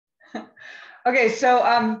Okay, so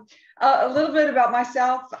a little bit about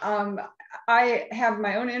myself. I have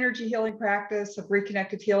my own energy healing practice of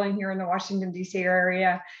Reconnective Healing here in the Washington, D.C.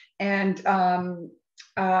 area. And Ellyn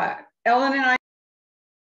and I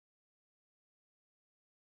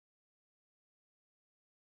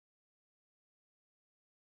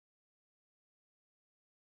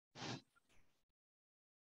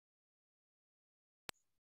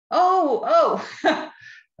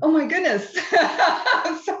oh my goodness.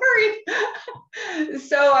 Sorry.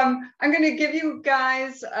 So I'm going to give you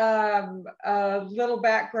guys a little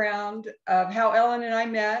background of how Ellyn and I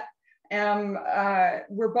met.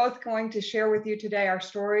 We're both going to share with you today our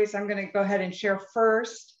stories. I'm going to go ahead and share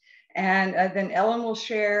first, and then Ellyn will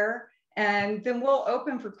share, and then we'll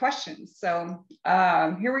open for questions. So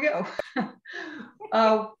here we go.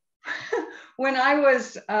 When I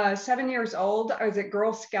was 7 years old, I was at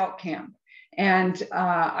Girl Scout camp, and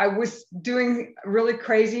I was doing a really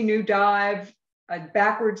crazy new dive, a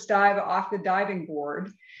backwards dive off the diving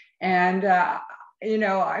board. And, you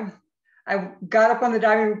know, I got up on the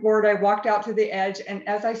diving board, I walked out to the edge, and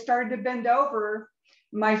as I started to bend over,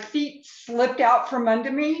 my feet slipped out from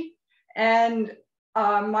under me, and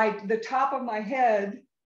the top of my head,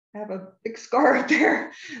 I have a big scar up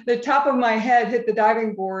there, the top of my head hit the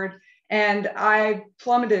diving board, and I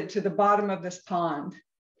plummeted to the bottom of this pond.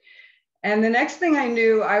 And the next thing I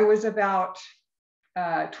knew, I was about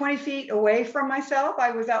 20 feet away from myself.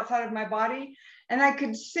 I was outside of my body, and I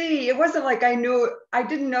could see, it wasn't like I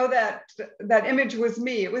didn't know that that image was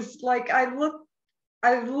me. It was like I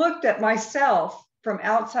looked at myself from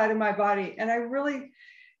outside of my body, and I really,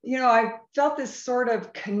 you know, I felt this sort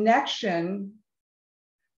of connection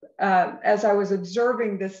as I was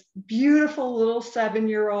observing this beautiful little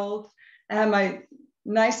 7-year-old. I had my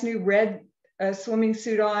nice new red swimming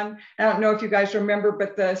suit on. I don't know if you guys remember,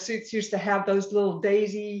 but the suits used to have those little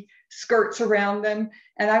daisy skirts around them.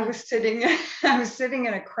 And I was sitting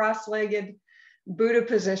in a cross-legged Buddha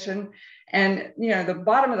position. And, you know, the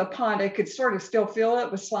bottom of the pond, I could sort of still feel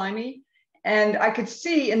it was slimy. And I could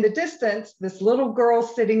see in the distance, this little girl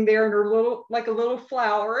sitting there in her like a little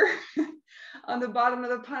flower on the bottom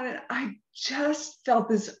of the pond. And I just felt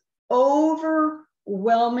this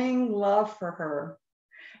overwhelming love for her.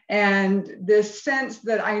 And this sense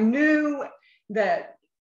that I knew that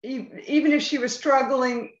even if she was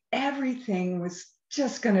struggling, everything was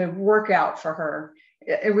just going to work out for her.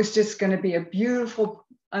 It was just going to be a beautiful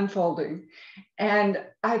unfolding. And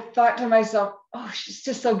I thought to myself, oh, she's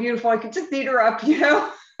just so beautiful. I could just eat her up, you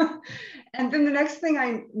know? And then the next thing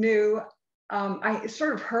I knew, I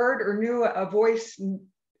sort of heard or knew a voice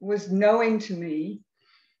was knowing to me,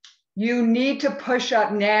 you need to push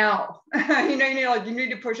up now. you know, like you need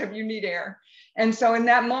to push up, you need air. And so in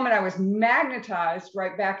that moment, I was magnetized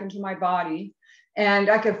right back into my body, and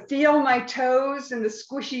I could feel my toes in the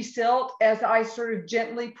squishy silt as I sort of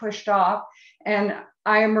gently pushed off, and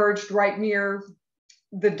I emerged right near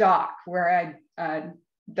the dock where I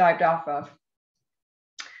dived off of.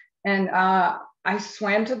 And I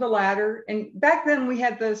swam to the ladder, and back then we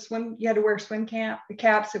had you had to wear swim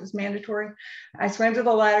caps, it was mandatory. I swam to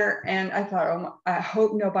the ladder, and I thought, oh, I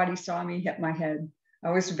hope nobody saw me hit my head. I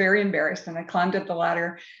was very embarrassed, and I climbed up the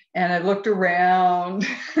ladder, and I looked around,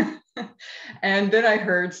 and then I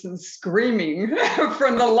heard some screaming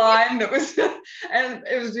from the line that was, and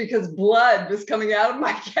it was because blood was coming out of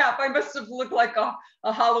my cap. I must have looked like a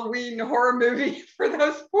Halloween horror movie for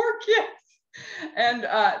those poor kids. And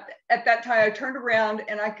at that time, I turned around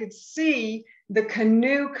and I could see the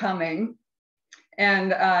canoe coming.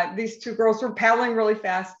 And these two girls were paddling really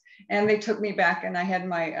fast, and they took me back, and I had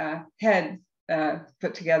my head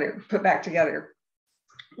put back together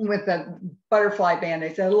with a butterfly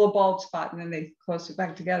band-aids. They had a little bald spot, and then they closed it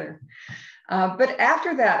back together. But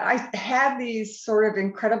after that, I had these sort of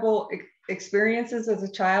incredible experiences as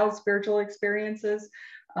a child, spiritual experiences.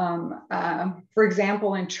 For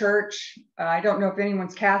example, in church, I don't know if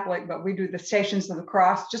anyone's Catholic, but we do the Stations of the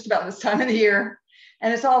Cross just about this time of the year,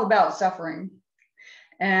 and it's all about suffering.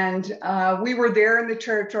 And we were there in the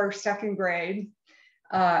church, our second grade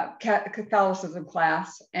Catholicism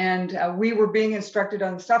class, and we were being instructed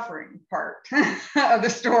on the suffering part of the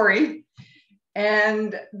story.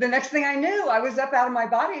 And the next thing I knew, I was up out of my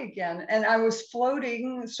body again, and I was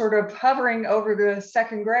floating, sort of hovering over the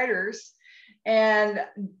second graders. And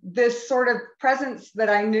this sort of presence that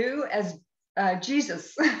I knew as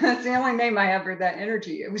Jesus, that's the only name I have for that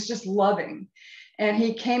energy. It was just loving. And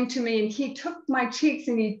he came to me, and he took my cheeks,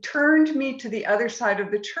 and he turned me to the other side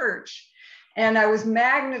of the church. And I was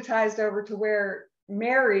magnetized over to where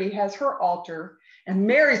Mary has her altar. And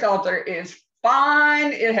Mary's altar is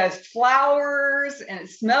fine. It has flowers and it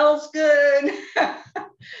smells good.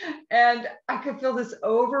 And I could feel this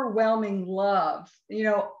overwhelming love, you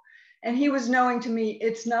know, and he was knowing to me,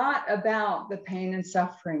 it's not about the pain and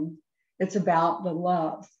suffering. It's about the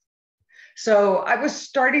love. So I was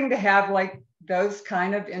starting to have like those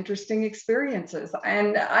kind of interesting experiences.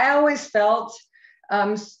 And I always felt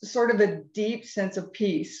sort of a deep sense of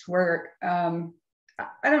peace where, I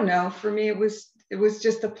don't know, for me, it was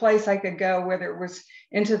just a place I could go, whether it was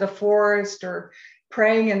into the forest or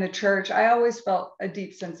praying in the church. I always felt a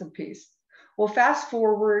deep sense of peace. Well, fast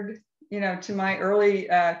forward, you know, to my early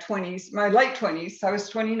 20s, my late 20s, I was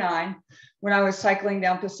 29 when I was cycling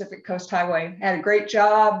down Pacific Coast Highway. I had a great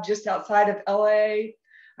job just outside of LA.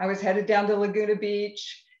 I was headed down to Laguna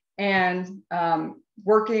Beach and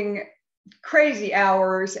working crazy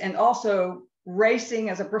hours and also racing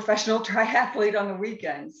as a professional triathlete on the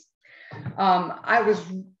weekends. I was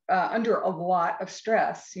under a lot of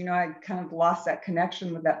stress. You know, I kind of lost that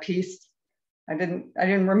connection with that peace. I didn't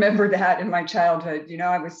remember that in my childhood. You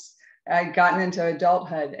know, I'd gotten into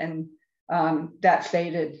adulthood and that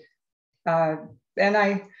faded. And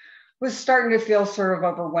I was starting to feel sort of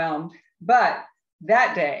overwhelmed. But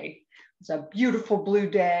that day was a beautiful blue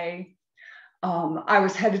day. I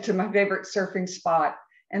was headed to my favorite surfing spot.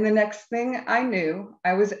 And the next thing I knew,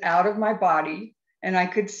 I was out of my body and I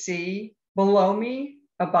could see below me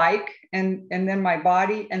a bike and then my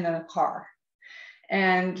body and then a car.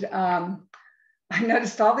 And I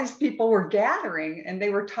noticed all these people were gathering and they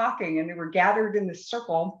were talking and they were gathered in this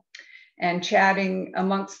circle and chatting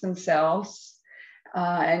amongst themselves.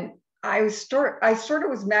 And I sort of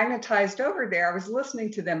was magnetized over there. I was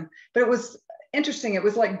listening to them, but it was interesting. It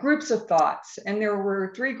was like groups of thoughts. And there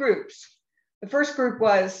were 3 groups. The first group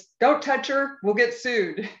was, don't touch her, we'll get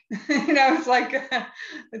sued. You know, it's like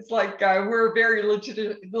we're a very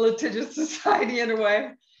litigious society in a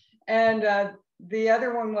way. And the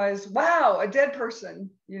other one was, wow, a dead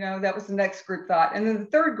person. You know, that was the next group thought. And then the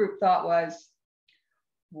third group thought was,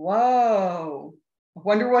 whoa, I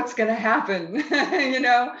wonder what's going to happen. You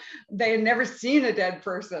know, they had never seen a dead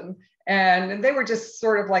person. And they were just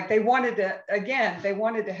sort of like, they wanted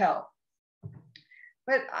to help.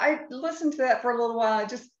 But I listened to that for a little while. It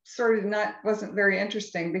just sort of wasn't very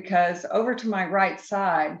interesting because over to my right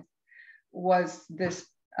side was this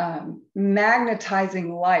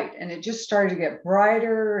magnetizing light, and it just started to get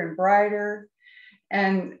brighter and brighter.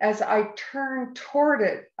 And as I turned toward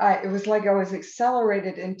it, it was like I was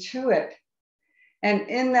accelerated into it. And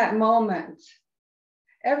in that moment,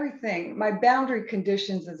 everything, my boundary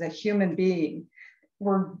conditions as a human being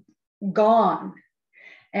were gone.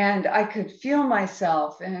 And I could feel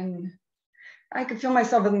myself in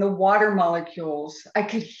the water molecules. I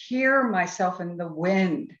could hear myself in the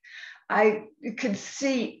wind. I could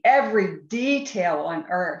see every detail on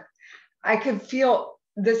earth. I could feel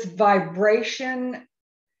this vibration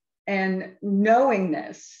and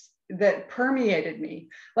knowingness that permeated me.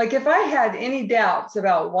 Like if I had any doubts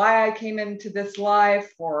about why I came into this life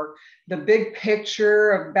or the big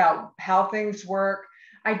picture about how things work,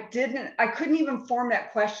 I couldn't even form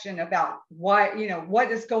that question about why, you know,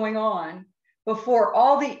 what is going on before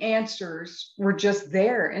all the answers were just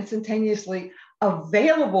there, instantaneously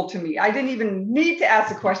available to me. I didn't even need to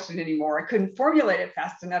ask a question anymore. I couldn't formulate it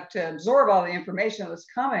fast enough to absorb all the information that was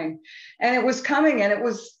coming. And it was coming, and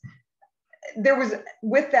there was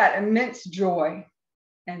with that immense joy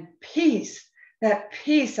and peace, that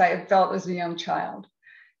peace I had felt as a young child.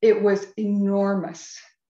 It was enormous.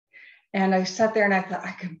 And I sat there and I thought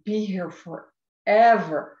I could be here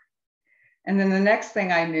forever. And then the next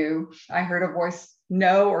thing I knew, I heard a voice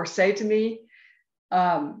say to me,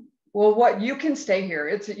 well, what, you can stay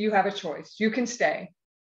here. You have a choice. You can stay.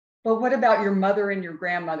 But what about your mother and your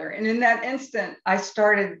grandmother? And in that instant, I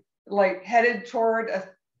started like headed toward a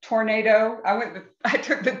tornado. I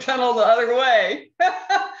took the tunnel the other way.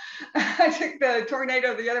 I took the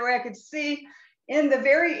tornado the other way. I could see in the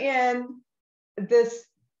very end, this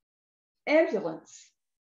ambulance,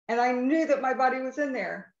 and I knew that my body was in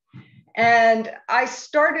there. And I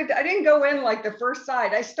didn't go in like the first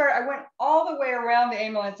side. I went all the way around the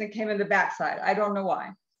ambulance and came in the backside. I don't know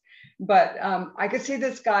why, but I could see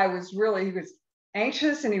this guy he was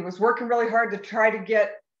anxious and he was working really hard to try to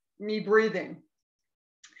get me breathing.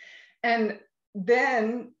 And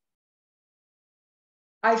then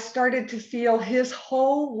I started to feel his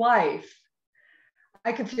whole life.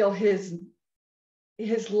 I could feel his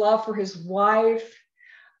love for his wife.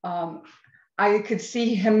 I could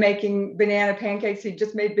see him making banana pancakes. He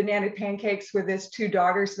just made banana pancakes with his 2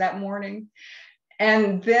 daughters that morning.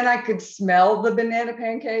 And then I could smell the banana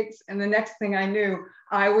pancakes. And the next thing I knew,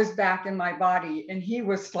 I was back in my body. And he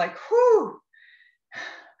was like, whew,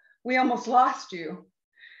 we almost lost you.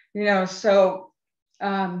 You know, so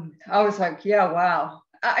I was like, yeah, wow.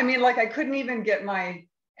 I mean, like I couldn't even get my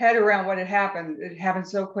head around what had happened. It happened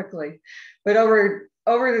so quickly. But over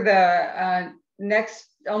the next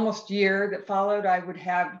almost year that followed, I would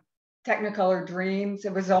have Technicolor dreams.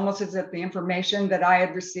 It was almost as if the information that I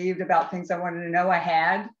had received about things I wanted to know, I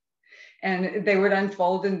had, and they would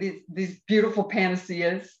unfold in these beautiful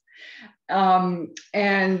panaceas.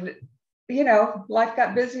 And, you know, life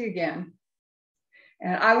got busy again.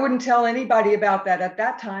 And I wouldn't tell anybody about that at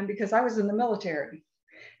that time because I was in the military,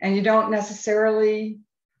 and you don't necessarily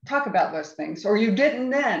talk about those things, or you didn't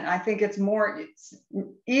then. I think it's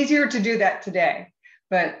easier to do that today,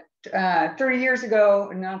 but 30 years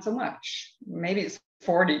ago, not so much. Maybe it's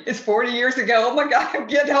 40. It's 40 years ago. Oh my God, I'm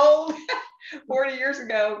getting old. 40 years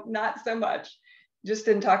ago, not so much. Just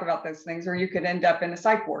didn't talk about those things, or you could end up in a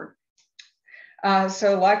psych ward.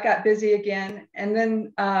 So life got busy again. And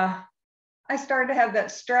then I started to have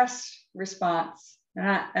that stress response, and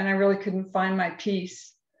I really couldn't find my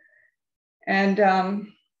peace. And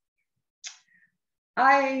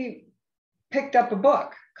I picked up a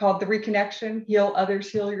book called The Reconnection, Heal Others,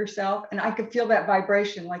 Heal Yourself. And I could feel that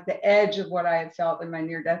vibration, like the edge of what I had felt in my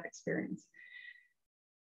near-death experience.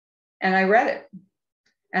 And I read it,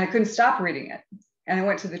 and I couldn't stop reading it. And I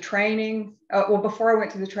went to the training. Well, before I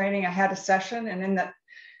went to the training, I had a session. And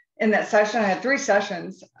in that session, I had 3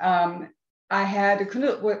 sessions. I had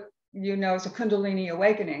what you know is a Kundalini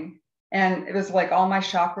awakening. And it was like all my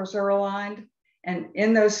chakras are aligned. And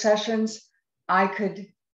in those sessions, I could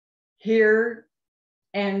hear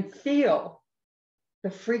and feel the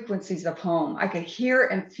frequencies of home. I could hear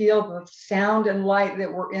and feel the sound and light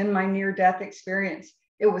that were in my near-death experience.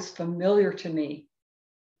 It was familiar to me.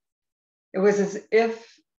 It was as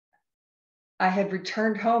if I had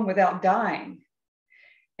returned home without dying.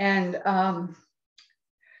 And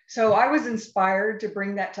so I was inspired to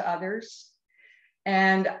bring that to others.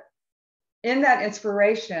 And in that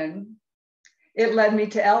inspiration, it led me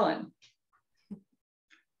to Ellyn.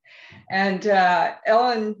 And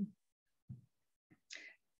Ellyn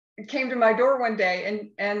came to my door one day,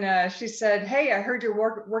 and she said, "Hey, I heard you're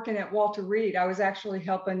working at Walter Reed." I was actually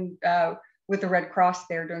helping with the Red Cross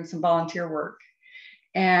there, doing some volunteer work.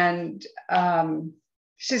 And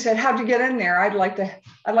she said, "How'd you get in there? I'd like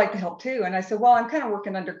to help too." And I said, "Well, I'm kind of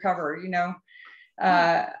working undercover, you know."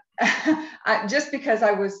 Just because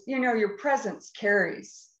I was, you know, your presence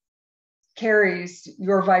carries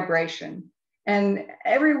your vibration. And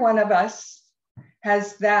every one of us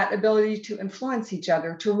has that ability to influence each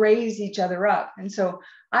other, to raise each other up. And so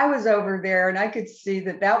I was over there, and I could see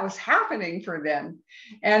that was happening for them.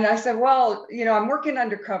 And I said, "Well, you know, I'm working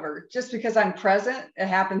undercover. Just because I'm present, it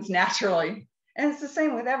happens naturally." And it's the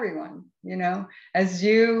same with everyone, you know, as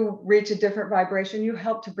you reach a different vibration, you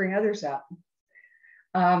help to bring others up.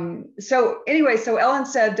 So anyway, so Ellyn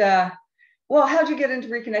said, "Well, how'd you get into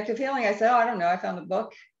reconnective healing?" I said, "Oh, I don't know. I found the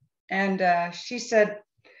book." And she said,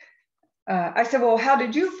 I said, "Well, how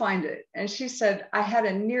did you find it?" And she said, "I had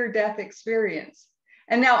a near-death experience."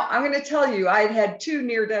 And now I'm going to tell you, I had 2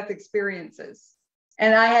 near-death experiences,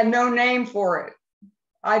 and I had no name for it.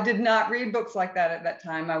 I did not read books like that at that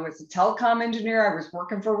time. I was a telecom engineer. I was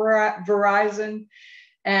working for Verizon,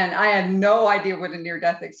 and I had no idea what a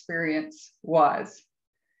near-death experience was.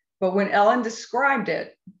 But when Ellyn described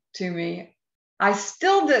it to me, I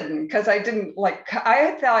still didn't, because I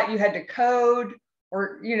had thought you had to code,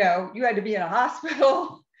 or, you know, you had to be in a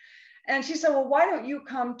hospital. And she said, "Well, why don't you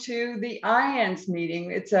come to the IANS meeting?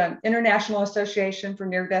 It's an International Association for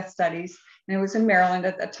Near-Death Studies." And it was in Maryland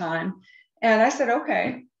at that time. And I said,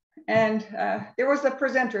 "Okay." And there was a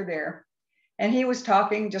presenter there, and he was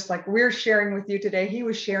talking just like we're sharing with you today. He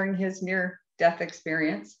was sharing his near-death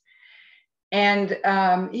experience. And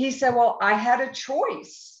he said, "Well, I had a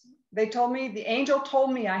choice. They told me, the angel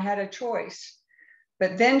told me I had a choice.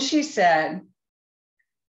 But then she said,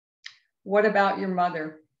 'What about your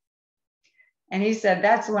mother?'" And he said,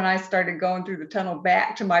 "That's when I started going through the tunnel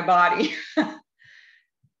back to my body."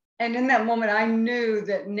 And in that moment, I knew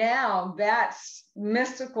that now that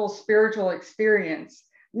mystical spiritual experience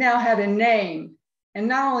now had a name. And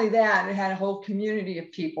not only that, it had a whole community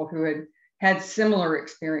of people who had similar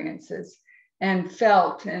experiences and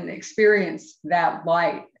felt and experienced that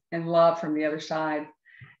light and love from the other side.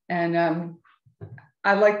 And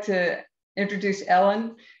I'd like to introduce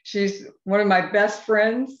Ellyn. She's one of my best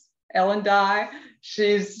friends, Ellyn Dye.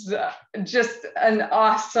 She's just an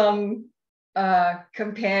awesome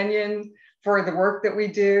companion for the work that we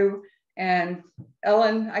do. And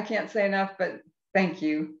Ellyn, I can't say enough, but thank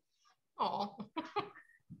you. Oh.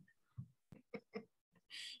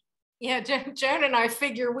 Yeah, Joan and I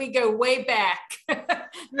figure we go way back,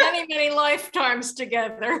 many, many lifetimes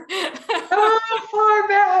together. Oh, far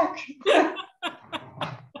back.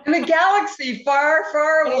 In a galaxy far,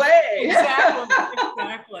 far away.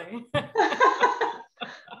 Exactly.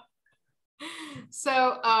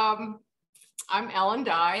 So I'm Ellyn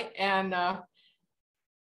Dye, and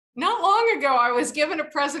not long ago I was given a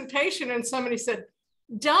presentation and somebody said,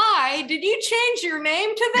 "Dye, did you change your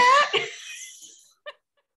name to that?"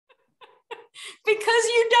 Because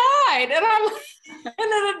you died. And it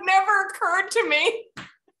had never occurred to me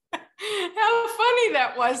how funny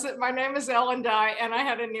that was, that my name is Ellyn Dye and I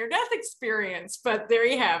had a near-death experience. But there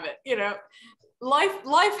you have it. You know,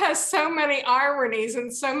 life has so many ironies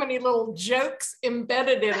and so many little jokes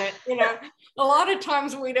embedded in it. You know, a lot of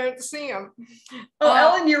times we don't see them. Oh,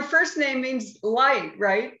 Ellyn, your first name means light,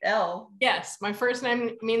 right? L. Yes, my first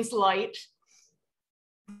name means light.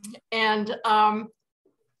 And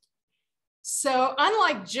so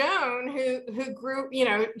unlike Joan, who grew, you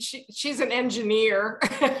know, she's an engineer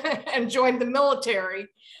and joined the military,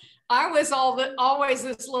 I was always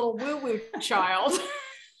this little woo-woo child.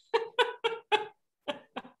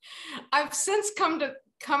 I've since come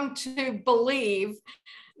to believe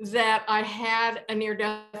that I had a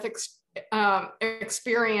near-death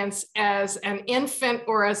experience as an infant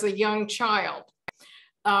or as a young child,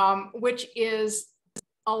 which is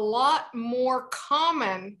a lot more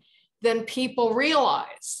common than people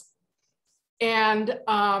realize. And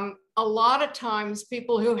a lot of times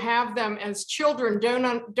people who have them as children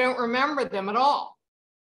don't remember them at all.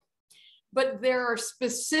 But there are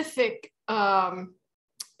specific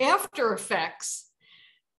after effects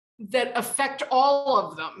that affect all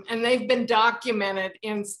of them. And they've been documented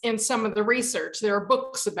in some of the research. There are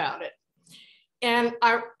books about it. And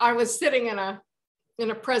I was sitting in a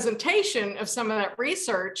presentation of some of that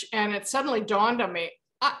research, and it suddenly dawned on me,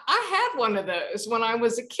 I had one of those when I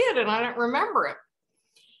was a kid and I don't remember it.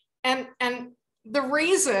 And the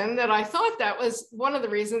reason that I thought that was one of the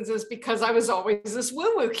reasons is because I was always this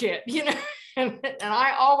woo-woo kid, you know, and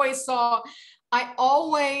I always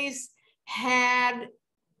had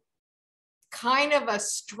kind of a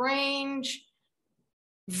strange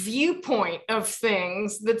viewpoint of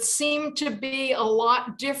things that seemed to be a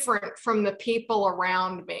lot different from the people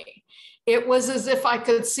around me. It was as if I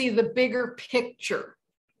could see the bigger picture.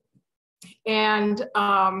 And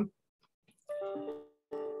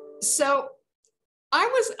so I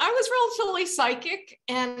was relatively psychic,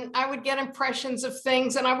 and I would get impressions of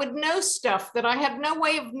things, and I would know stuff that I had no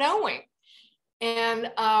way of knowing.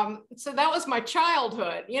 And so that was my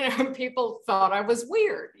childhood. You know, people thought I was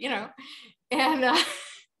weird, you know. And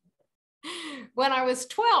when I was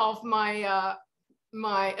 12, my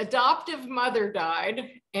adoptive mother died,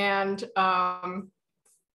 and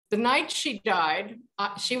the night she died,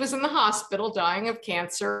 she was in the hospital dying of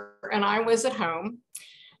cancer, and I was at home.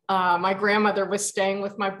 My grandmother was staying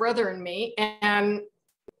with my brother and me, and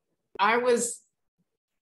I was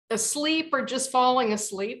asleep or just falling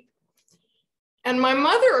asleep. And my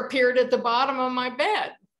mother appeared at the bottom of my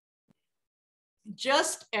bed,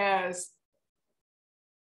 just as,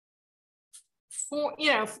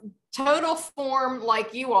 total form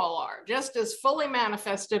like you all are, just as fully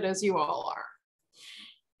manifested as you all are.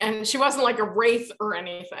 And she wasn't like a wraith or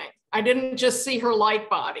anything. I didn't just see her light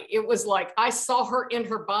body. It was like I saw her in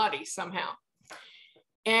her body somehow.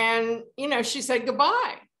 And, you know, she said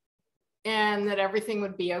goodbye and that everything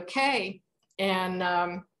would be okay.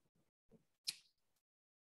 And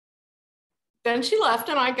then she left,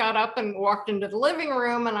 and I got up and walked into the living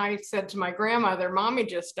room, and I said to my grandmother, "Mommy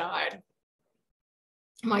just died."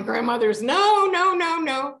 My grandmother's, "No, no, no,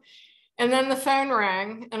 no." And then the phone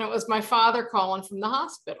rang, and it was my father calling from the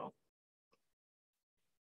hospital.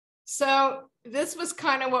 So this was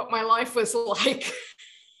kind of what my life was like.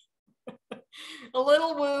 A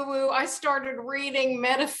little woo-woo. I started reading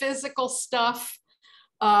metaphysical stuff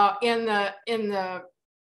in the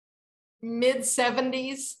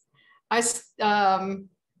mid-70s. I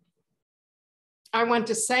went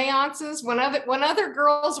to seances when other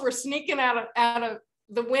girls were sneaking out of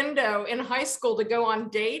the window in high school to go on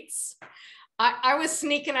dates. I was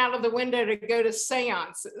sneaking out of the window to go to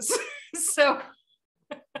seances. So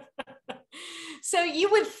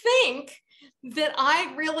you would think that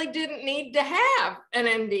I really didn't need to have an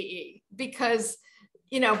NDE because,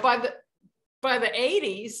 you know, by the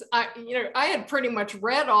 80s, I had pretty much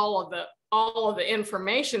read all of the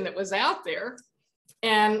information that was out there.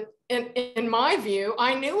 And in my view,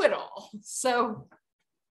 I knew it all. So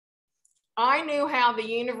I knew how the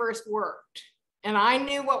universe worked, and I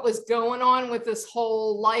knew what was going on with this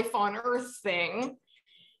whole life on earth thing.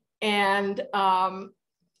 And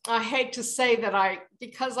I hate to say that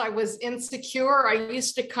because I was insecure, I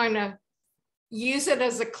used to kind of use it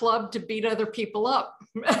as a club to beat other people up.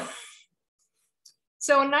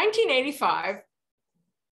 So in 1985,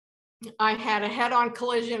 I had a head-on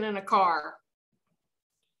collision in a car.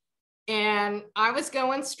 And I was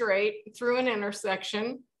going straight through an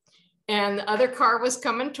intersection, and the other car was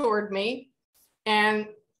coming toward me and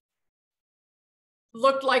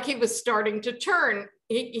looked like he was starting to turn.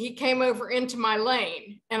 He came over into my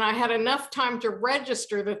lane, and I had enough time to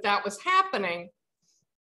register that that was happening,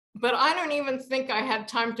 but I don't even think I had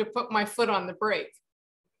time to put my foot on the brake.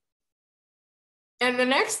 And the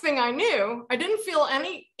next thing I knew, I didn't feel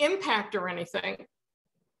any impact or anything,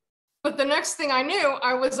 but the next thing I knew,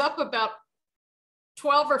 I was up about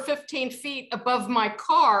 12 or 15 feet above my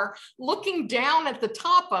car, looking down at the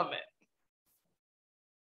top of it.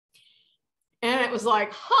 And it was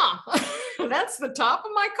like, huh, that's the top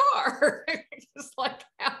of my car. It's like,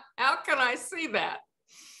 how can I see that?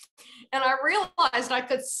 And I realized I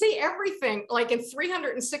could see everything like in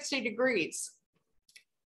 360 degrees.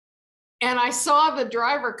 And I saw the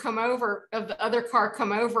driver come over, of the other car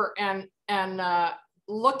come over and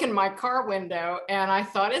look in my car window. And I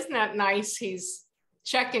thought, isn't that nice? He's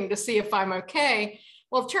checking to see if I'm okay.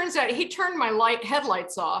 Well, it turns out he turned my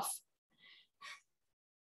headlights off.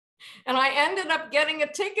 And I ended up getting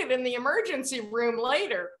a ticket in the emergency room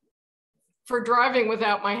later for driving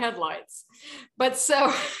without my headlights. But so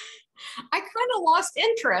I kind of lost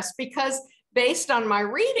interest because based on my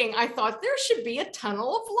reading, I thought there should be a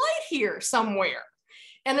tunnel of light here somewhere.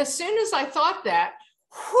 And as soon as I thought that,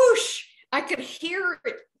 whoosh, I could hear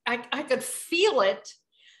it. I could feel it.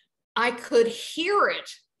 I could hear it.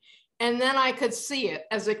 And then I could see it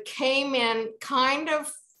as it came in kind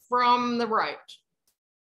of from the right.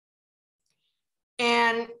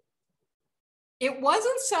 And it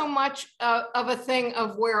wasn't so much of a thing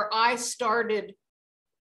of where I started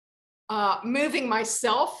moving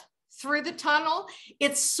myself through the tunnel.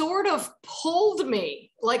 It sort of pulled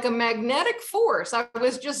me like a magnetic force. I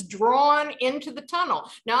was just drawn into the tunnel.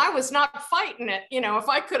 Now, I was not fighting it. You know, if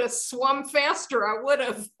I could have swum faster, I would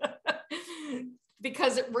have,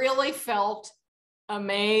 because it really felt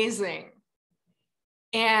amazing.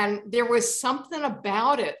 And there was something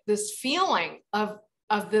about it, this feeling of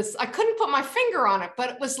this, I couldn't put my finger on it, but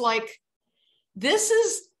it was like, this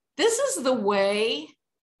is the way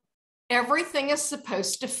everything is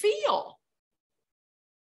supposed to feel.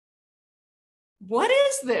 What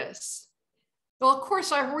is this? Well, of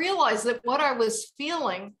course, I realized that what I was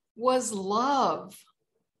feeling was love,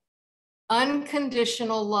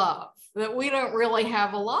 unconditional love that we don't really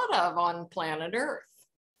have a lot of on planet Earth.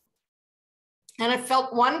 And it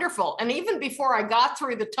felt wonderful. And even before I got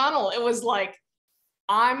through the tunnel, it was like,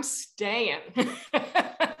 I'm staying.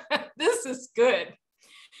 This is good.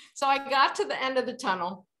 So I got to the end of the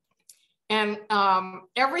tunnel, and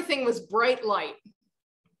everything was bright light.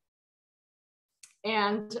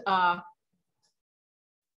 And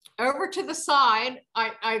over to the side,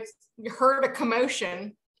 I heard a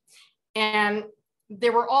commotion, and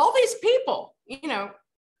there were all these people, you know,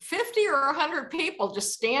 50 or 100 people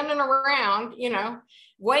just standing around, you know,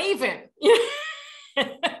 waving.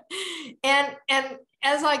 And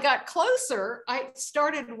as I got closer, I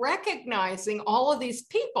started recognizing all of these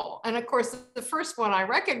people. And of course, the first one I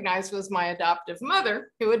recognized was my adoptive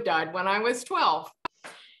mother, who had died when I was 12.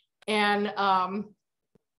 And I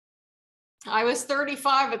was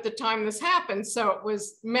 35 at the time this happened. So it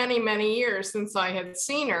was many, many years since I had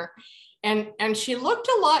seen her. And she looked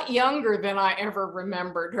a lot younger than I ever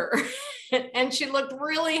remembered her. And she looked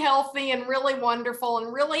really healthy and really wonderful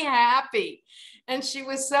and really happy. And she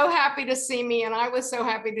was so happy to see me, and I was so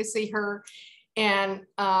happy to see her. And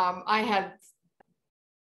I had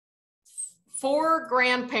 4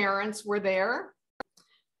 grandparents were there,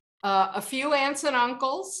 a few aunts and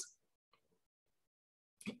uncles,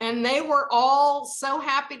 and they were all so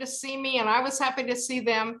happy to see me, and I was happy to see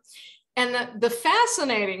them. And the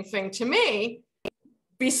fascinating thing to me,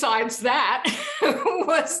 besides that,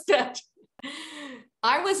 was that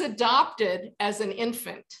I was adopted as an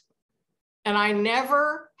infant, and I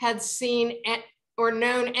never had seen or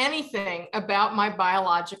known anything about my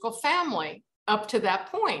biological family up to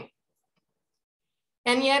that point.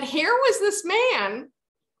 And yet here was this man,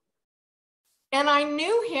 and I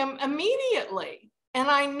knew him immediately. And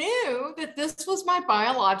I knew that this was my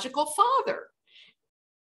biological father.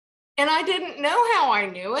 And I didn't know how I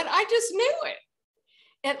knew it. I just knew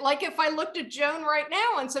it. And like if I looked at Joan right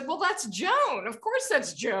now and said, well, that's Joan. Of course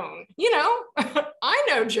that's Joan. You know, I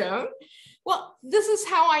know Joan. Well, this is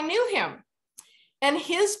how I knew him. And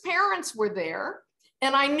his parents were there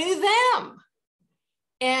and I knew them.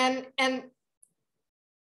 And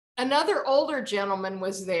another older gentleman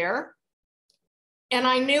was there. And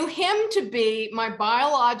I knew him to be my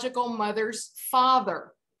biological mother's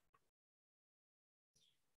father.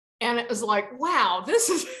 And it was like, wow, this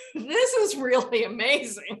is really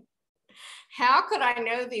amazing. How could I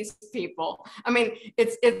know these people? I mean,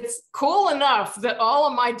 it's cool enough that all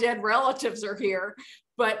of my dead relatives are here,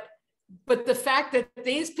 but the fact that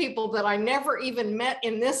these people that I never even met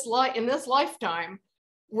in this lifetime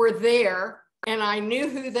were there, and I knew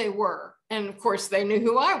who they were, and of course they knew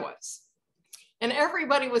who I was. And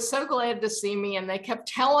everybody was so glad to see me, and they kept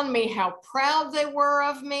telling me how proud they were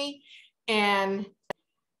of me and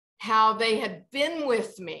how they had been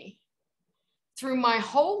with me through my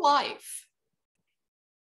whole life.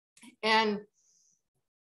 And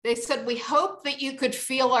they said, we hope that you could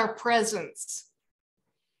feel our presence,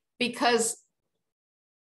 because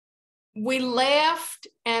we laughed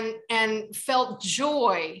and felt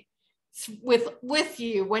joy with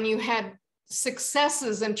you when you had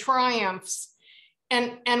successes and triumphs.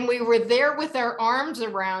 And we were there with our arms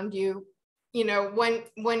around you, you know,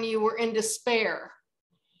 when you were in despair.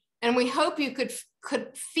 And we hope you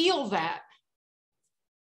could feel that.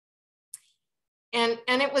 And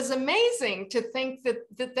it was amazing to think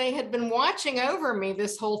that they had been watching over me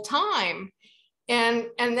this whole time. And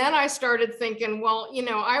then I started thinking, well, you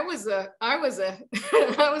know, I was a I was a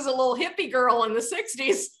little hippie girl in the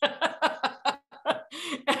 60s.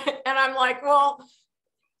 And I'm like, well,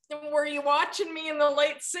 were you watching me in the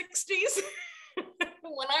late 60s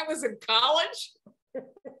when I was in college?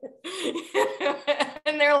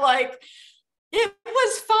 And they're like, it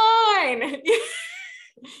was fine.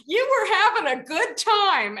 You were having a good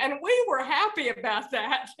time, and we were happy about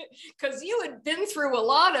that because you had been through a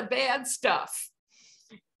lot of bad stuff.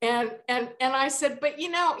 And I said, but you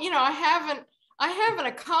know, I haven't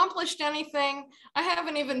accomplished anything. I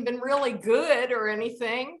haven't even been really good or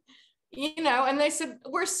anything, you know. And they said,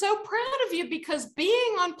 we're so proud of you, because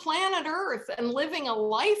being on planet Earth and living a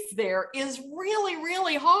life there is really,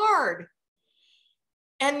 really hard.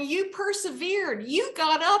 And you persevered. You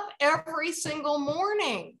got up every single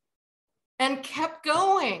morning and kept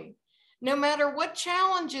going. No matter what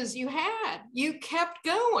challenges you had, you kept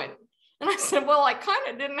going. And I said, well, I kind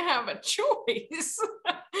of didn't have a choice.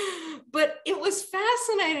 But it was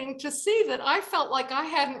fascinating to see that I felt like I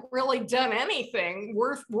hadn't really done anything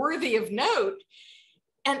worthy of note.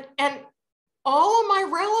 And all of my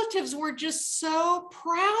relatives were just so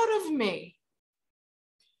proud of me.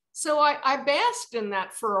 So I basked in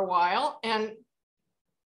that for a while. And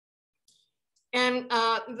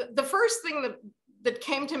the first thing that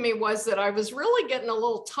came to me was that I was really getting a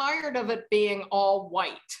little tired of it being all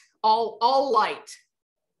white, all light.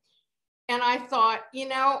 And I thought, you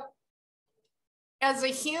know, as a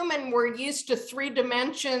human, we're used to 3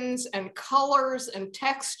 dimensions and colors and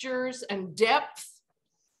textures and depth.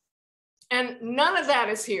 And none of that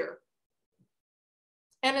is here.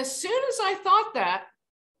 And as soon as I thought that,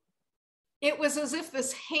 it was as if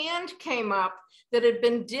this hand came up that had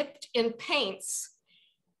been dipped in paints,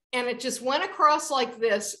 and it just went across like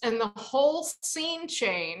this, and the whole scene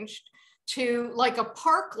changed to like a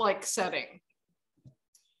park-like setting.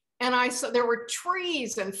 And I saw there were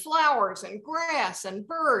trees and flowers and grass and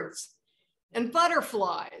birds and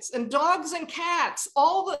butterflies and dogs and cats.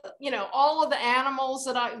 All of the animals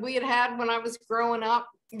that we had when I was growing up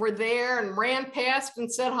were there and ran past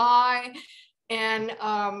and said hi. And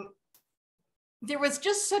there was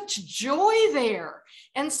just such joy there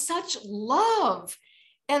and such love.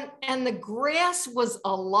 And the grass was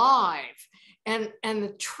alive, and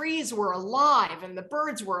the trees were alive, and the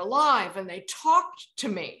birds were alive, and they talked to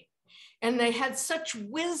me, and they had such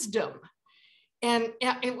wisdom. And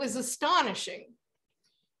it was astonishing.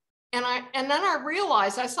 And then I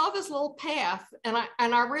realized, I saw this little path, and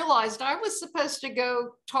I realized I was supposed to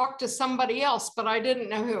go talk to somebody else, but I didn't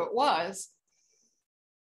know who it was.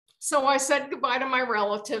 So I said goodbye to my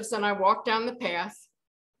relatives, and I walked down the path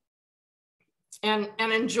and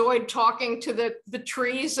enjoyed talking to the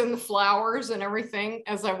trees and the flowers and everything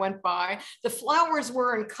as I went by. The flowers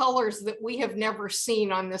were in colors that we have never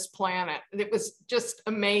seen on this planet. It was just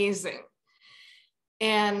amazing.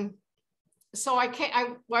 And so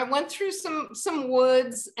I went through some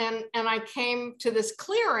woods, and I came to this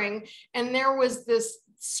clearing, and there was this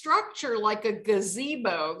structure like a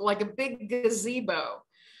gazebo, like a big gazebo.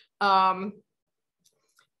 And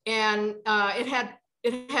it had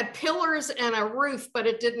it had pillars and a roof, but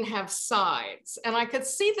it didn't have sides. And I could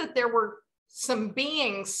see that there were some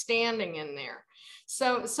beings standing in there.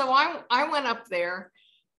 So I went up there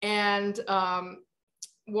and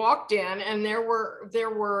walked in, and there were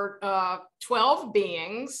 12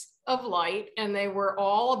 beings of light, and they were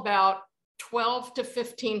all about 12 to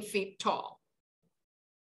 15 feet tall.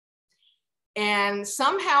 And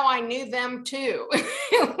somehow I knew them too.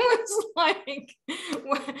 It was like,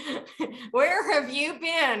 where have you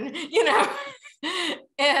been? You know,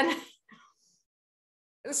 and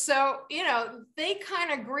so, you know, they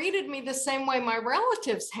kind of greeted me the same way my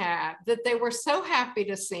relatives had, that they were so happy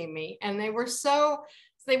to see me, and they were so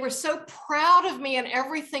proud of me and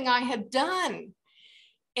everything I had done.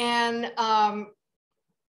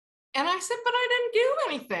 And I said, but I didn't do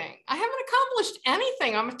anything. I haven't accomplished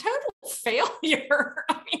anything. I'm a total failure.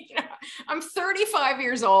 I mean, I'm 35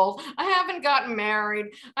 years old. I haven't gotten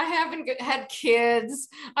married. I haven't had kids.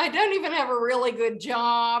 I don't even have a really good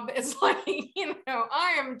job. It's like, you know,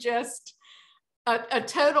 I am just a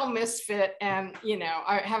total misfit, and, you know,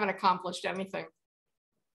 I haven't accomplished anything.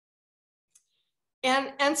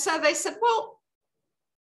 And so they said, well,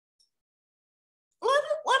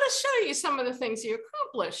 let us show you some of the things you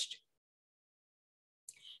accomplished.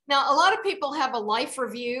 Now, a lot of people have a life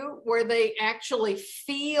review where they actually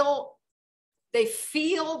feel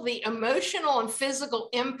the emotional and physical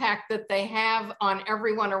impact that they have on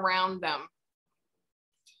everyone around them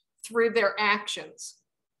through their actions.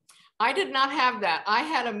 I did not have that. I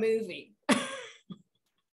had a movie.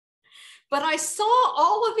 But I saw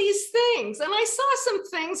all of these things, and I saw some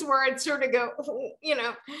things where I'd sort of go, you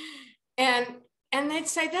know, and they'd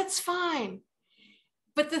say, that's fine.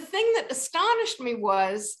 But the thing that astonished me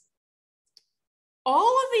was all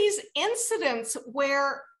of these incidents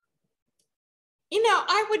where, you know,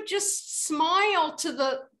 I would just smile to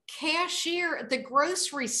the cashier at the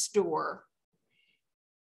grocery store,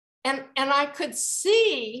 and I could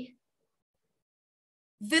see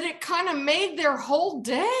that it kind of made their whole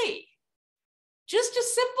day. Just a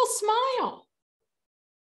simple smile.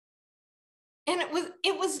 And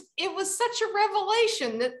it was such a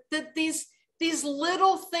revelation that these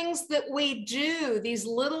little things that we do, these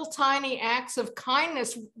little tiny acts of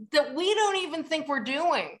kindness that we don't even think we're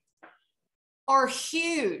doing, are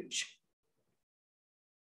huge.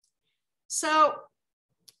 So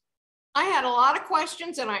I had a lot of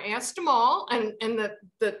questions, and I asked them all, and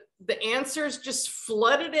the answers just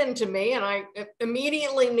flooded into me, and I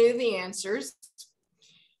immediately knew the answers.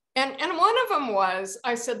 And one of them was,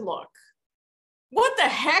 I said, look, what the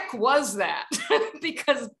heck was that?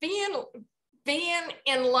 Because being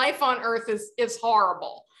in life on earth is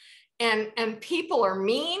horrible. And people are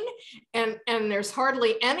mean, and there's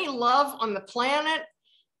hardly any love on the planet.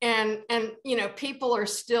 And you know, people are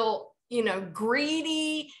still, you know,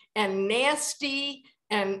 greedy and nasty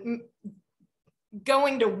and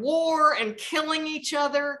going to war and killing each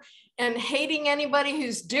other and hating anybody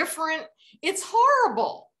who's different. It's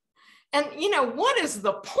horrible. And, you know, what is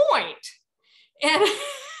the point? And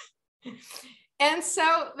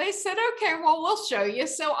so they said, okay, well, we'll show you.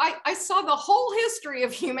 So I saw the whole history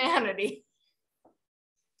of humanity.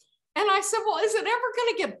 And I said, well, is it ever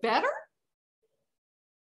going to get better?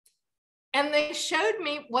 And they showed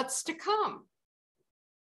me what's to come.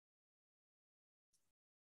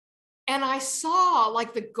 And I saw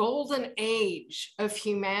like the golden age of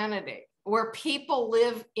humanity, where people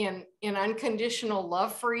live in unconditional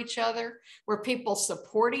love for each other, where people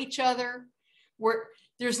support each other, where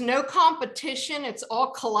there's no competition, it's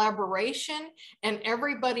all collaboration, and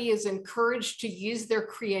everybody is encouraged to use their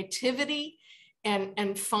creativity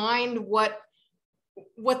and find what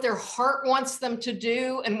their heart wants them to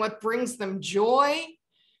do and what brings them joy.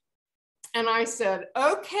 And I said,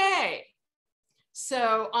 okay,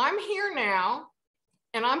 so I'm here now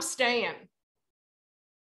and I'm staying.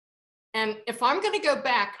 And if I'm going to go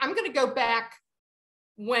back, I'm going to go back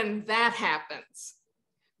when that happens.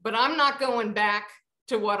 But I'm not going back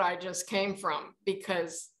to what I just came from,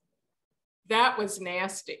 because that was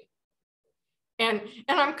nasty. And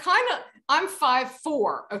I'm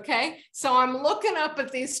 5'4", okay? So I'm looking up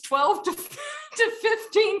at these 12 to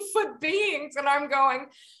 15 foot beings, and I'm going,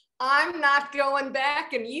 I'm not going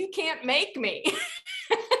back, and you can't make me.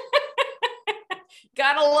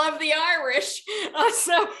 Gotta love the Irish.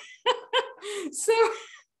 So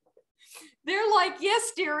they're like,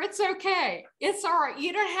 yes, dear, it's okay. It's all right.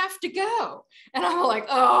 You don't have to go. And I'm like,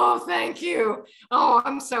 oh, thank you. Oh,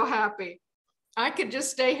 I'm so happy. I could just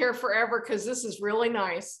stay here forever because this is really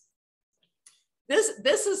nice.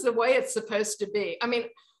 This is the way it's supposed to be. I mean,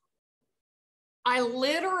 I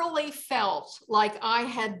literally felt like I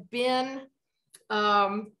had been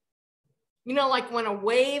you know, like when a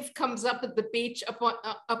wave comes up at the beach up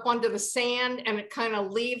onto the sand, and it kind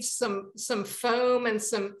of leaves some foam and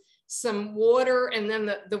some water, and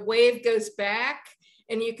then the wave goes back,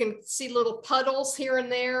 and you can see little puddles here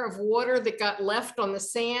and there of water that got left on the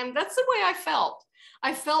sand. That's the way I felt.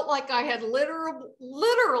 I felt like I had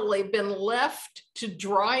literally been left to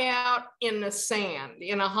dry out in the sand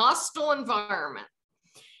in a hostile environment.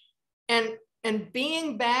 And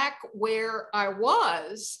being back where I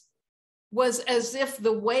was as if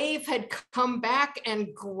the wave had come back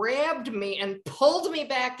and grabbed me and pulled me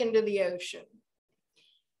back into the ocean.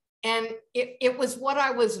 And it was what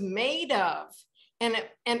I was made of. And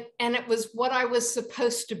it was what I was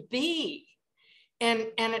supposed to be. And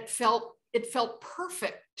it felt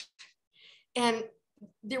perfect. And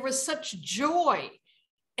there was such joy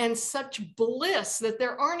and such bliss that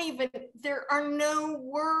there are no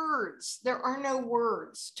words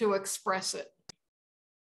to express it.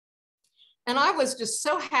 And I was just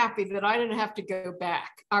so happy that I didn't have to go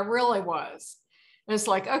back. I really was. And it's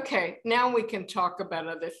like, okay, now we can talk about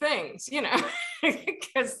other things, you know,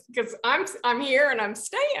 because I'm here and I'm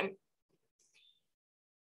staying.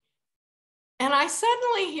 And I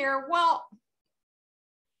suddenly hear, well,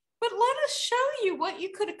 but let us show you what you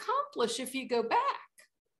could accomplish if you go back.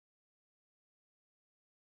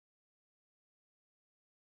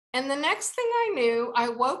 And the next thing I knew, I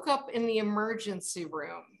woke up in the emergency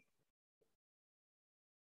room.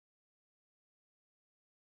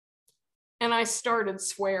 And I started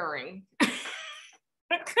swearing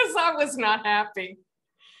because I was not happy.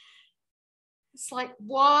 It's like,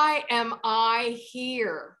 why am I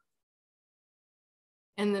here?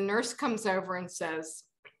 And the nurse comes over and says,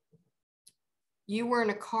 you were in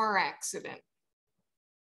a car accident.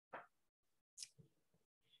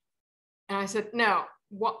 And I said, no,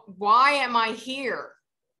 why am I here?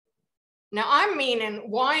 Now I'm meaning,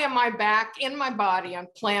 why am I back in my body on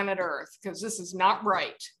planet Earth? Because this is not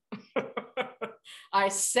right. I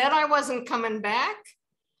said I wasn't coming back.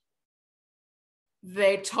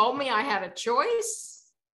 They told me I had a choice.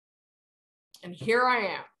 And here I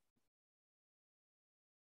am.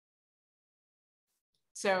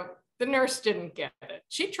 So the nurse didn't get it.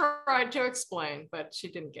 She tried to explain, but she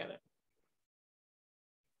didn't get it.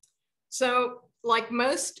 So like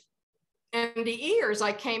most NDEers,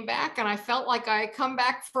 I came back and I felt like I had come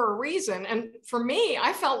back for a reason. And for me,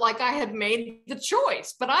 I felt like I had made the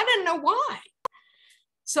choice, but I didn't know why.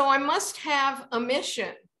 So I must have a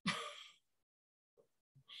mission.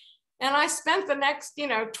 And I spent the next,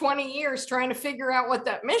 20 years trying to figure out what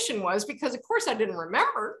that mission was, because of course I didn't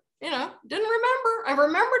remember, didn't remember. I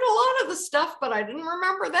remembered a lot of the stuff, but I didn't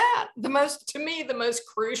remember that. To me, the most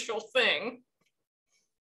crucial thing.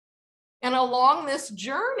 And along this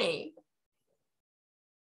journey,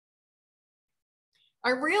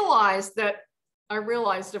 I realized,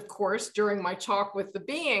 of course, during my talk with the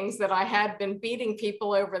beings, that I had been beating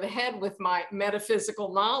people over the head with my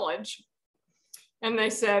metaphysical knowledge. And they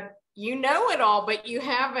said, you know it all, but you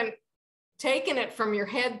haven't taken it from your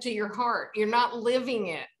head to your heart. You're not living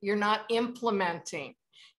it. You're not implementing.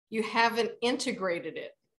 You haven't integrated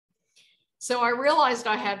it. So I realized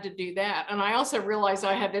I had to do that. And I also realized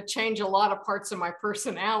I had to change a lot of parts of my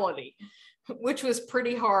personality, which was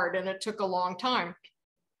pretty hard. And it took a long time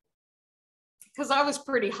because I was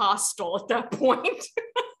pretty hostile at that point.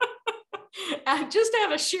 I just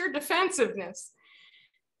had a sheer defensiveness.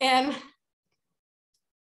 And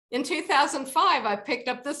in 2005, I picked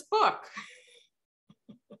up this book,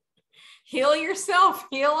 Heal Yourself,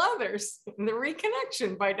 Heal Others, The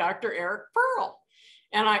Reconnection by Dr. Eric Pearl.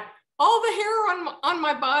 And all the hair on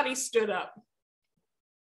my body stood up.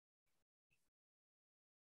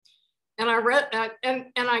 And I read, and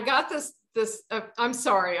I got this I'm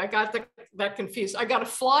sorry, I got that confused. I got a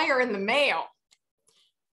flyer in the mail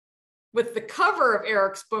with the cover of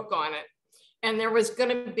Eric's book on it. And there was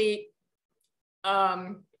going to be,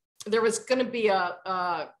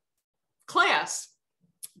 a class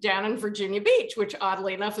down in Virginia Beach, which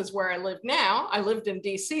oddly enough is where I live now. I lived in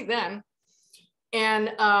DC then.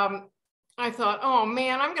 And I thought, oh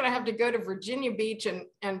man, I'm going to have to go to Virginia Beach and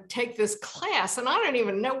take this class. And I don't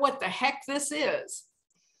even know what the heck this is.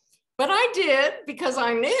 But I did, because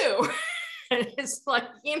I knew. It's like,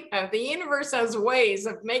 the universe has ways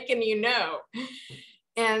of making you know.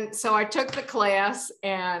 And so I took the class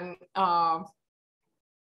and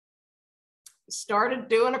started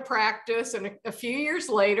doing a practice. And a few years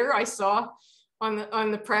later, I saw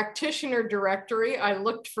on the practitioner directory, I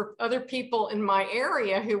looked for other people in my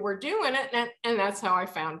area who were doing it. And that's how I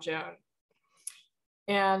found Joan.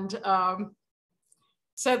 And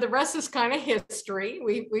So the rest is kind of history.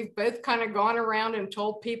 We've both kind of gone around and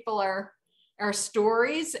told people our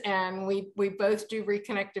stories, and we both do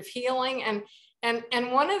reconnective healing. And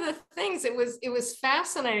one of the things, it was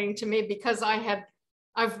fascinating to me, because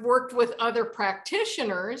I've worked with other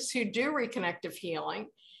practitioners who do reconnective healing.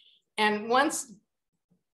 And once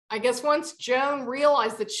Joan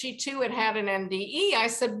realized that she too had an NDE, I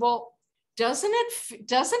said, well, doesn't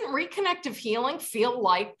reconnective healing feel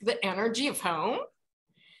like the energy of home?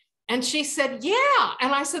 And she said, yeah.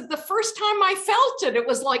 And I said, the first time I felt it, it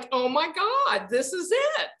was like, oh my God, this is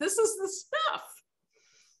it. This is the stuff.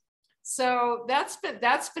 So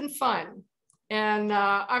that's been fun. And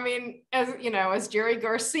I mean, as Jerry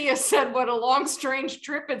Garcia said, what a long, strange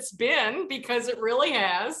trip it's been, because it really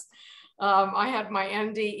has. I had my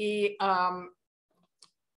NDE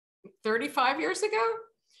 35 years ago.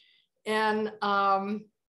 And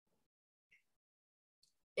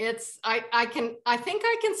I think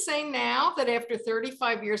I can say now that after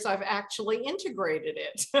 35 years, I've actually integrated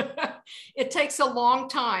it. It takes a long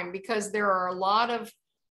time, because there are a lot of,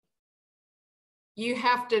 you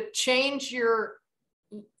have to change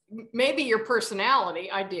maybe your personality.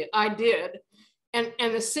 I did. And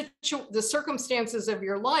the circumstances of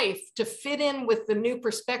your life to fit in with the new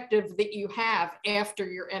perspective that you have after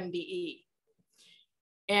your NDE.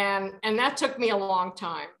 And that took me a long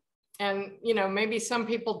time. And, maybe some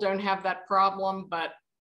people don't have that problem, but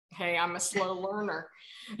hey, I'm a slow learner.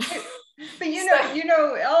 But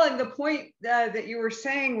Ellyn, the point that you were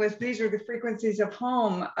saying was, these are the frequencies of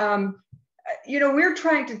home. We're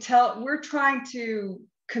trying to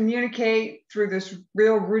communicate through this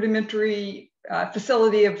real rudimentary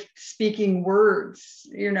facility of speaking words,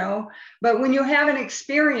 but when you have an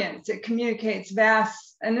experience, it communicates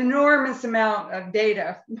an enormous amount of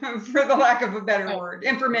data, for the lack of a better word,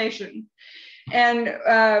 information. And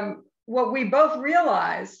what we both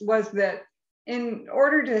realized was that in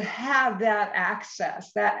order to have that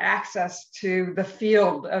access to the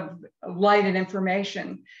field of light and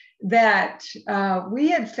information, that we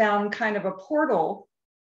had found kind of a portal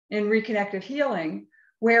in reconnective healing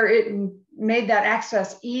where it made that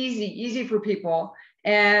access easy for people.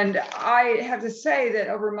 And I have to say that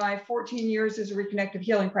over my 14 years as a reconnective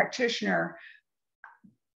healing practitioner,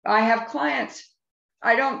 I have clients,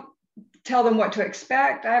 I don't tell them what to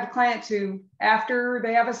expect. I have clients who, after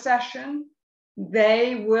they have a session,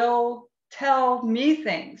 they will tell me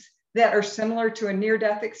things that are similar to a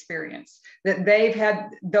near-death experience, that they've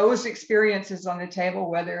had those experiences on the table,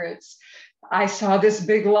 whether it's, I saw this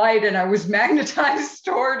big light and I was magnetized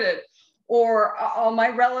toward it, or all my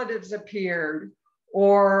relatives appeared,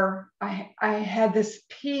 or I had this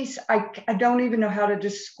peace, I don't even know how to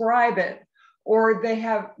describe it, or they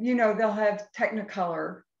have, they'll have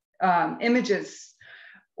Technicolor images,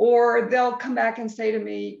 or they'll come back and say to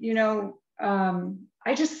me,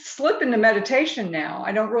 I just slip into meditation now.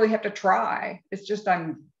 I don't really have to try. It's just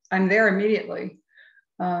I'm there immediately.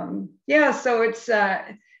 So it's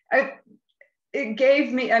it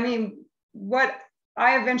gave me, what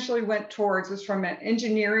I eventually went towards was from an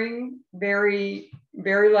engineering, very,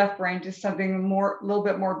 very left brain, to something a little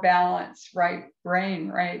bit more balanced, right brain,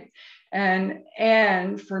 right?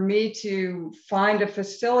 And for me to find a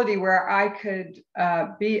facility where I could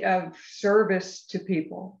be of service to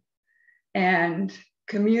people and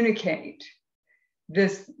communicate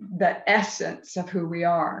the essence of who we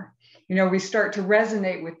are. We start to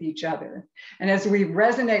resonate with each other. And as we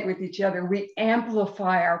resonate with each other, we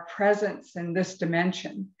amplify our presence in this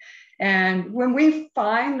dimension. And when we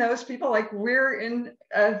find those people, like we're in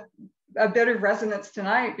a bit of resonance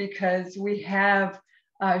tonight, because we have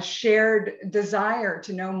a shared desire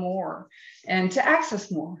to know more and to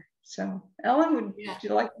access more. So Ellyn, would you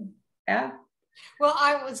like to add? Well,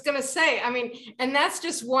 I was going to say, and that's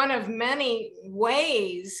just one of many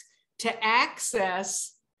ways to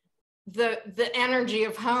access the energy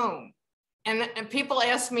of home. And people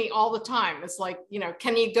ask me all the time, it's like,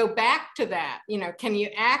 can you go back to that? Can you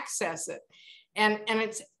access it? And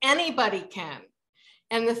it's anybody can.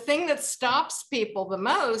 And the thing that stops people the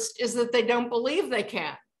most is that they don't believe they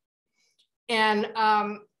can. And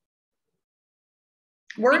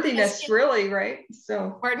worthiness, really, right?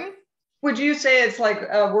 So, pardon? Would you say it's like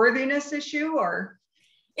a worthiness issue, or?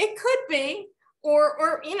 It could be,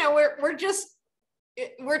 or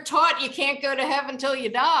we're taught you can't go to heaven until you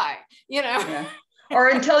die, Yeah. Or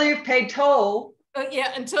until you've paid toll.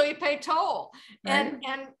 Yeah, until you pay toll. Right.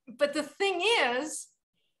 But the thing is,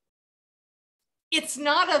 it's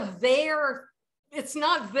not there. It's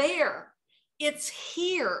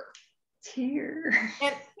here. It's here.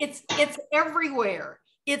 And it's everywhere.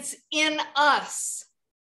 It's in us.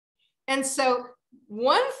 And so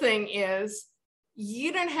one thing is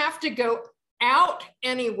you don't have to go out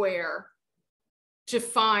anywhere to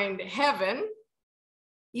find heaven.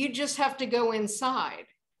 You just have to go inside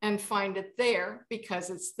and find it there because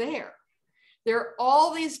it's there. There are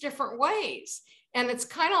all these different ways. And it's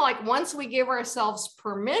kind of like once we give ourselves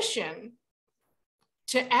permission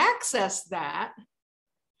to access that,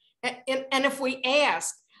 and if we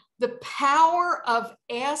ask, the power of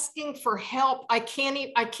asking for help, I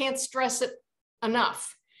can't stress it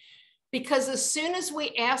enough. Because as soon as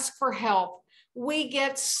we ask for help, we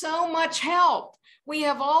get so much help. We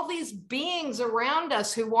have all these beings around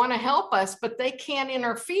us who want to help us, but they can't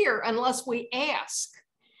interfere unless we ask.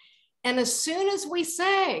 And as soon as we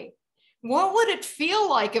say, what would it feel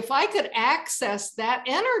like if I could access that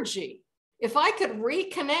energy? If I could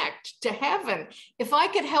reconnect to heaven, if I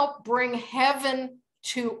could help bring heaven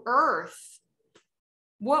to earth,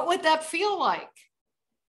 what would that feel like?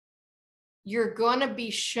 You're going to be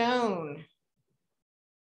shown.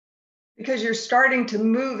 Because you're starting to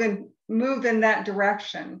move in that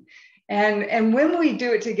direction. And when we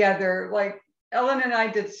do it together, like Ellyn and I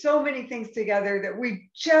did so many things together that we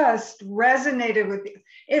just resonated with.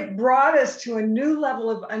 It brought us to a new level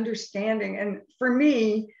of understanding. And for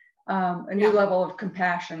me, a new level of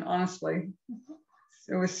compassion, honestly.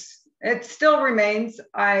 It still remains.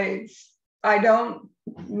 I don't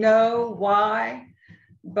know why,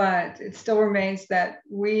 but it still remains that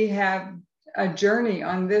we have a journey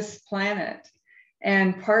on this planet.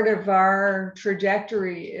 And part of our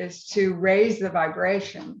trajectory is to raise the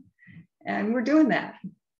vibration. And we're doing that.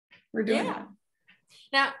 We're doing that.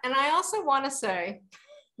 Now, and I also want to say,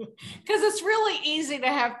 because it's really easy to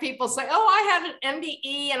have people say, oh, I had an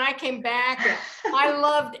NDE and I came back and I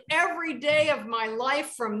loved every day of my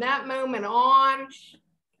life from that moment on.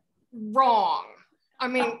 Wrong. I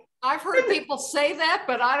mean, I've heard people say that,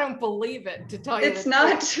 but I don't believe it, to tell you it's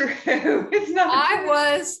not true. It's not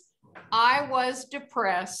I was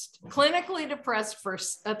depressed, clinically depressed for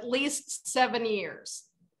at least 7 years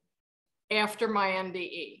after my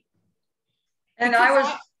NDE. And I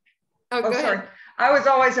was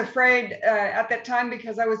always afraid at that time,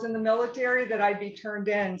 because I was in the military, that I'd be turned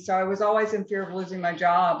in. So I was always in fear of losing my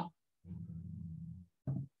job,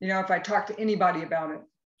 if I talked to anybody about it.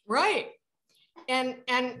 Right. And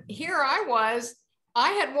here I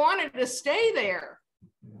had wanted to stay there.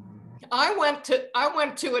 I went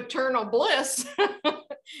to eternal bliss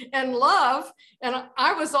and love, and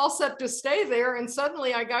I was all set to stay there. And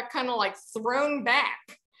suddenly I got kind of like thrown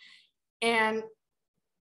back, and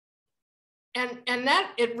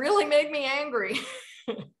that it really made me angry.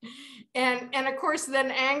 and of course,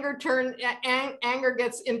 then anger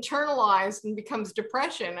gets internalized and becomes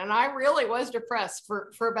depression. And I really was depressed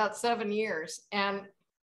for about 7 years. And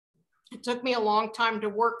it took me a long time to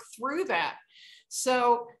work through that.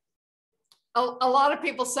 So a lot of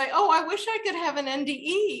people say, oh, I wish I could have an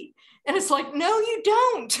NDE. And it's like, no, you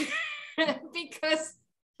don't. Because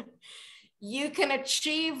you can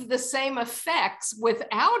achieve the same effects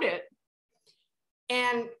without it.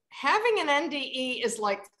 And having an NDE is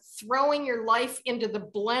like throwing your life into the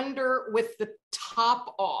blender with the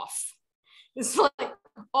top off. It's like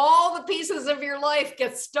all the pieces of your life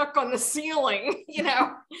get stuck on the ceiling,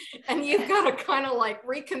 and you've got to kind of like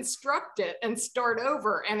reconstruct it and start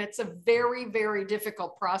over. And it's a very, very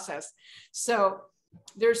difficult process. So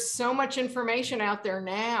there's so much information out there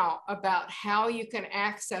now about how you can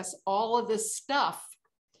access all of this stuff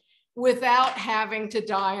without having to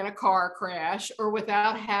die in a car crash, or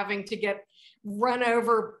without having to get run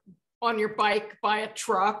over on your bike by a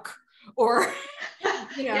truck, or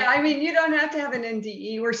Yeah, I mean, you don't have to have an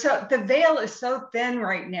NDE. The veil is so thin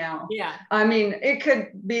right now. Yeah. I mean, it could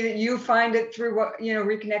be that you find it through what,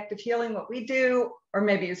 reconnective healing, what we do, or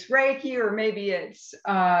maybe it's Reiki, or maybe it's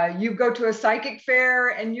you go to a psychic fair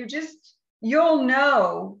and you'll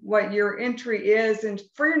know what your entry is, and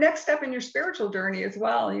for your next step in your spiritual journey as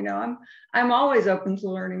well. I'm always open to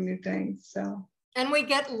learning new things. So. And we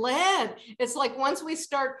get led. It's like once we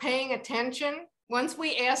start paying attention, once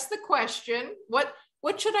we ask the question, what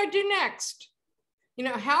should I do next?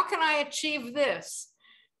 How can I achieve this?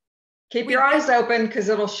 Keep your eyes open, because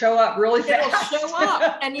it'll show up really fast. It'll show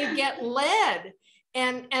up and you get led.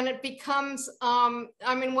 And it becomes,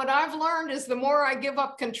 what I've learned is the more I give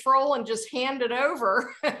up control and just hand it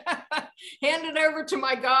over to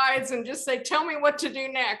my guides and just say, tell me what to do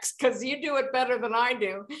next, because you do it better than I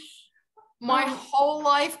do. My whole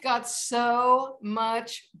life got so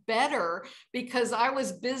much better because I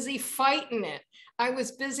was busy fighting it. I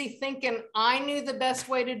was busy thinking I knew the best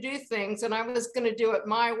way to do things and I was going to do it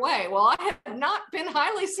my way. Well, I have not been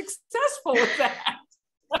highly successful with that.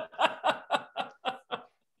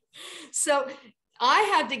 So I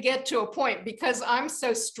had to get to a point, because I'm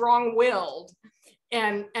so strong-willed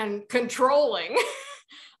and controlling.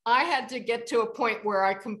 I had to get to a point where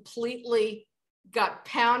I completely got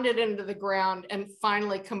pounded into the ground and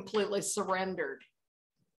finally completely surrendered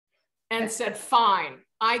and said, fine,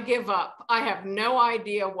 I give up. I have no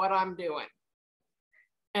idea what I'm doing,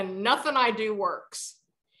 and nothing I do works.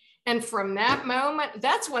 And from that moment,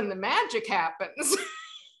 that's when the magic happens.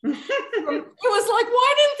 It was like,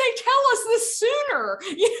 why didn't they tell us this sooner?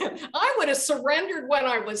 Yeah, I would have surrendered when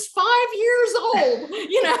I was 5 years old,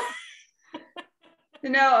 you know.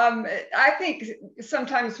 I think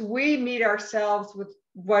sometimes we meet ourselves with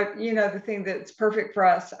what, the thing that's perfect for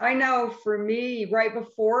us. I know for me, right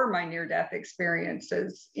before my near-death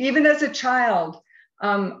experiences, even as a child,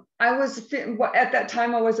 at that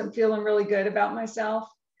time, I wasn't feeling really good about myself.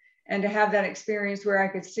 And to have that experience where I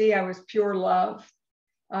could see I was pure love,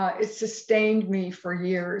 it sustained me for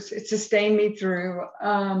years. It sustained me through,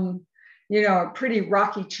 a pretty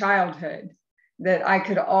rocky childhood, that I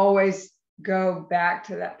could always go back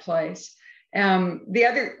to that place. The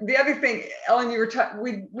other thing,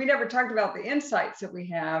 Ellyn, we never talked about the insights that we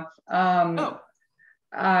have.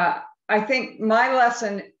 I think my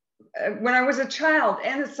lesson when I was a child,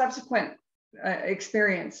 and the subsequent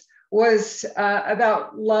experience, was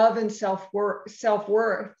about love and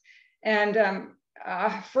self-worth. And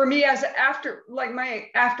for me, my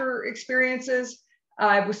after experiences,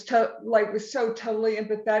 I was so totally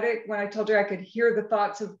empathetic. When I told you I could hear the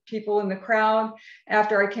thoughts of people in the crowd,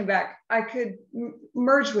 after I came back, I could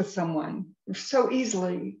merge with someone so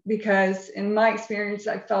easily, because in my experience,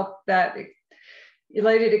 I felt that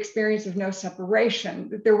elated experience of no separation,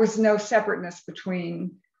 that there was no separateness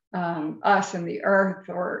between us and the earth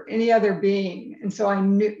or any other being. And so I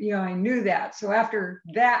knew that. So after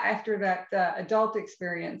that adult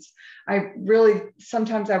experience,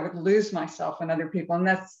 sometimes I would lose myself in other people. And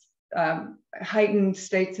that's heightened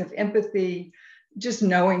states of empathy, just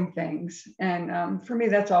knowing things. And for me,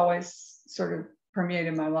 that's always sort of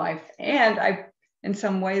permeated my life. And I, in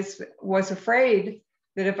some ways, was afraid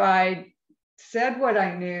that if I said what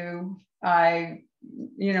I knew, I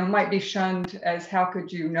might be shunned as, how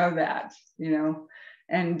could you know that,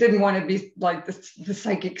 and didn't want to be like the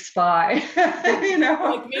psychic spy,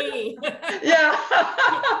 Like me. Yeah.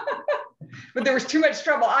 But there was too much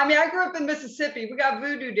trouble. I mean, I grew up in Mississippi. We got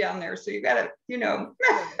voodoo down there, so you got to,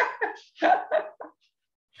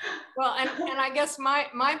 Well, and I guess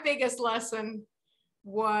my biggest lesson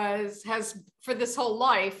has for this whole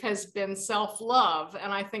life has been self-love.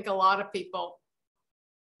 And I think a lot of people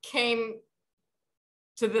came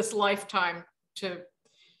to this lifetime to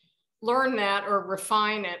learn that or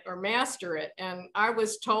refine it or master it. And I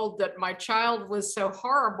was told that my child was so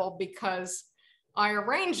horrible because I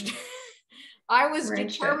arranged it. I was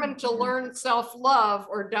determined to learn self-love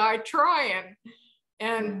or die trying.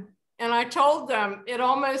 And I told them it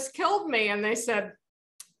almost killed me. And they said,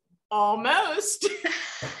 almost.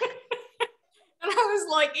 And I was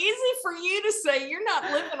like, easy for you to say, you're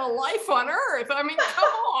not living a life on earth. I mean, come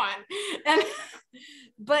on.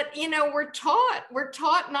 But we're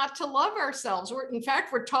taught not to love ourselves. In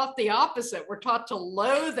fact, we're taught the opposite. We're taught to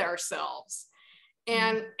loathe ourselves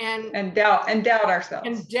and doubt ourselves.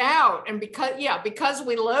 And because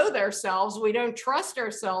we loathe ourselves, we don't trust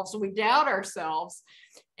ourselves, we doubt ourselves.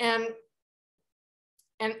 And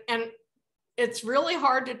it's really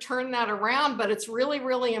hard to turn that around, but it's really,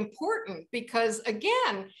 really important, because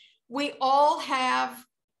again, we all have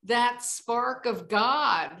that spark of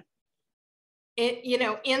God,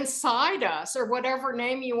 inside us, or whatever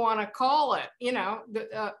name you want to call it,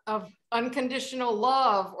 of unconditional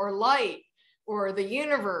love or light or the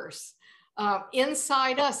universe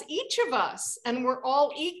inside us, each of us, and we're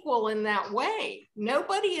all equal in that way.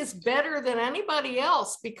 Nobody is better than anybody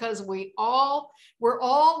else, because we're all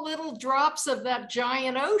little drops of that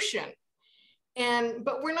giant ocean.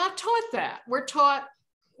 But we're not taught that. We're taught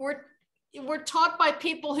by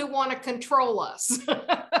people who want to control us.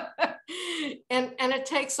 And it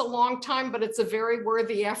takes a long time, but it's a very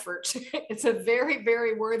worthy effort. It's a very,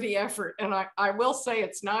 very worthy effort. And I will say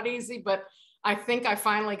it's not easy, but I think I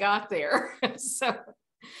finally got there. So,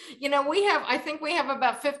 I think we have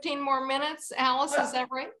about 15 more minutes. Alice, is that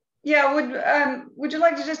right? Yeah, would you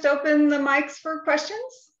like to just open the mics for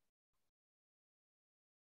questions?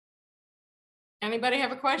 Anybody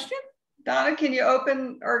have a question? Donna, can you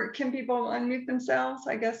open, or can people unmute themselves,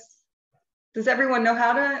 I guess? Does everyone know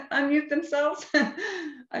how to unmute themselves?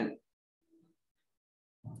 I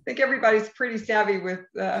think everybody's pretty savvy with...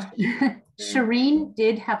 Shireen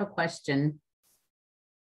did have a question.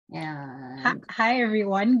 And... Hi,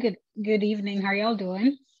 everyone. Good evening. How are y'all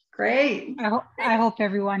doing? Great. I hope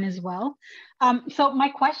everyone is well. So my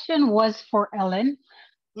question was for Ellyn.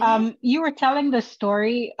 You were telling the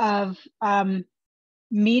story of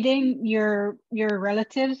meeting your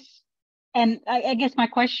relatives, and I guess my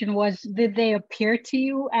question was, did they appear to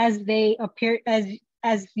you as they appeared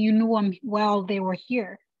as you knew them while they were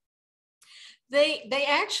here? They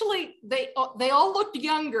actually all looked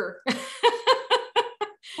younger.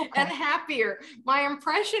 Okay. And happier. My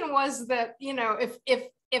impression was that, you know,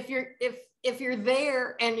 if you're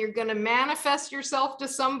there and you're going to manifest yourself to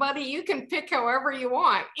somebody, you can pick however you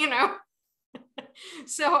want, you know.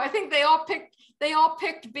 So I think they all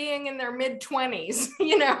picked being in their mid-20s,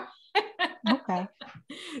 you know. Okay.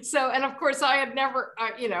 So, and of course I had never,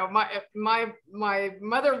 you know, my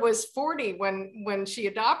mother was 40 when she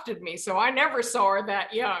adopted me. So I never saw her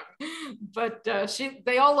that young, but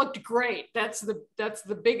they all looked great. That's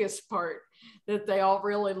the biggest part, that they all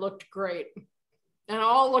really looked great and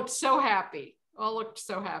all looked so happy.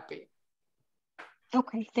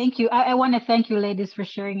 Okay, thank you. I want to thank you, ladies, for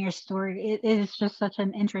sharing your story. It is just such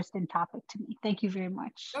an interesting topic to me. Thank you very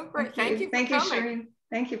much. Oh, great. Thank you for coming. Shireen.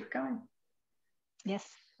 Thank you for coming. Yes.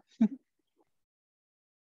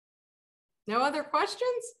 No other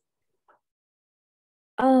questions?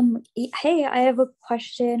 Hey, I have a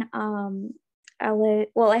question. Ellyn,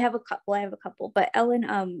 well, I have a couple, but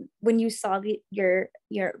Ellyn, when you saw your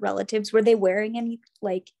relatives, were they wearing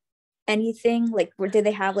anything? Like, did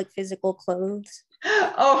they have like physical clothes?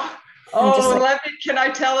 Can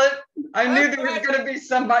I tell it? I knew there was going to be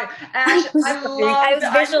somebody. Ash, I was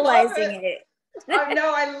visualizing it.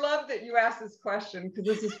 I love that you asked this question, because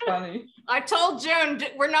this is funny. I told Joan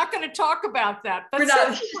we're not going to talk about that. We're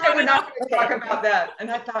not going to talk about that. And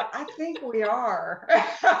I thought, I think we are.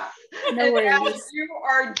 No worries. Ash, you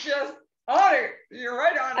are just on it. You're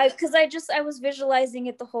right on it. Because I was visualizing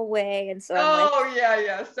it the whole way. And so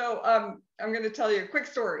yeah. So I'm going to tell you a quick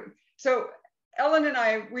story. So Ellyn and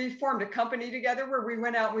I, we formed a company together where we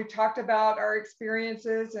went out and we talked about our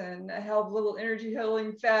experiences and held little energy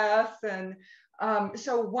healing fests. And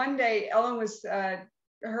so one day Ellyn was,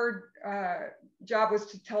 her job was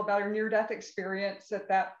to tell about her near-death experience at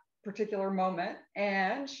that particular moment.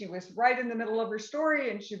 And she was right in the middle of her story,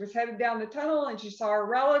 and she was headed down the tunnel, and she saw her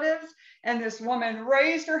relatives, and this woman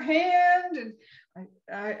raised her hand,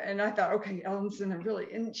 and I thought, okay, Ellyn's in a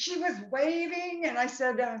really, and she was waving, and I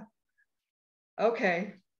said,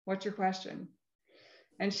 okay, what's your question?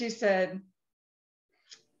 And she said,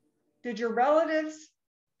 did your relatives,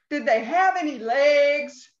 did they have any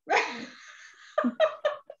legs? Because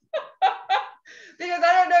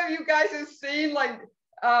I don't know if you guys have seen, like,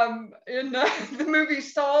 in the movie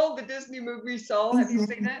Soul, the Disney movie Soul. Have you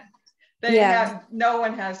seen it? They have, no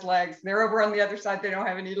one has legs. They're over on the other side. They don't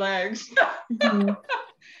have any legs.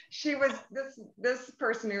 She was, this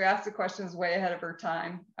person who asked the question is way ahead of her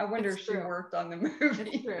time. I wonder if she worked on the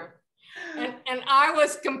movie. It's true. And I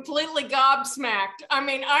was completely gobsmacked. I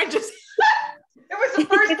mean, I just... It was the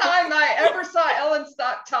first time I ever saw Ellyn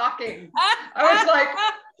stop talking. I was like,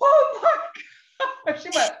 oh my God. She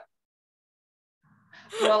went,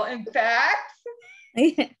 well, in fact,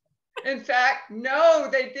 no,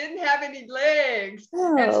 they didn't have any legs.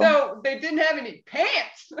 Oh. And so they didn't have any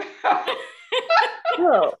pants.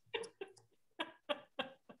 Oh.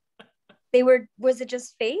 Was it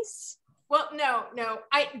just face? Well, no.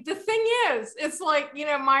 The thing is, it's like, you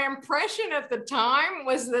know, my impression at the time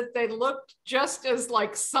was that they looked just as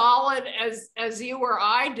like solid as you or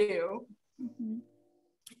I do. Mm-hmm.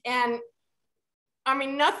 And I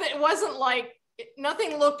mean, nothing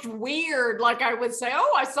looked weird. Like I would say,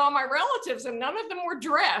 oh, I saw my relatives and none of them were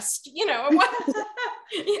dressed. You know, it wasn't,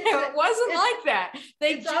 it wasn't like that.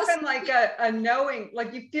 It's just often like a knowing,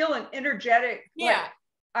 like you feel an energetic, yeah.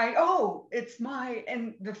 And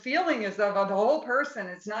the feeling is of the whole person.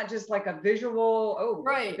 It's not just like a visual,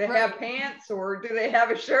 do they have pants or do they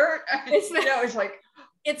have a shirt? It's like,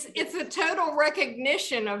 it's a total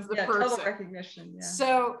recognition of the person. Total recognition. Yeah.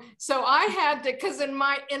 So I had to, because in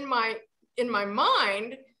my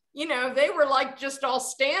mind, you know, they were like just all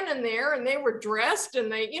standing there and they were dressed and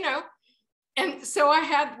they, you know, and so I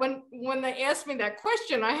had, when they asked me that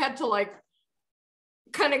question, I had to like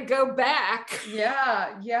kind of go back. Yeah.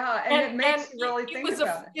 And it makes you really think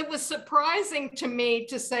about it. It was surprising to me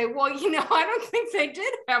to say, well, you know, I don't think they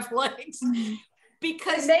did have legs.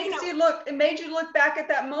 Because it made you look back at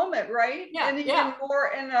that moment, right? Yeah. And even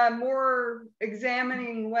more in a more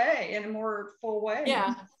examining way, in a more full way.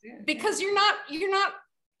 Yeah. Because you're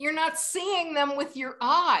not seeing them with your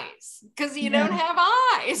eyes because you don't have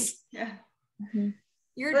eyes. Yeah. Mm-hmm.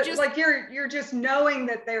 You're just like you're just knowing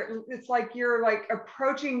that it's like you're like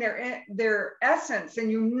approaching their essence,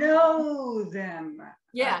 and you know them.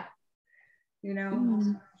 Yeah.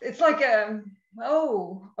 It's like it's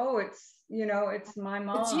it's my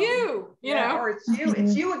mom. It's you, you know, or it's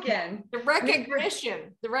you again. The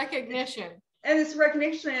recognition. And it's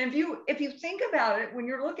recognition. And if you think about it, when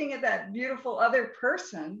you're looking at that beautiful other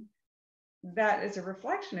person, that is a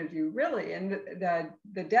reflection of you, really. And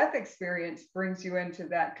the death experience brings you into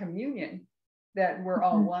that communion that we're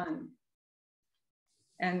all one.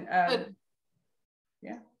 And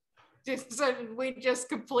so we just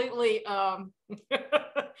completely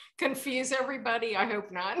confuse everybody. I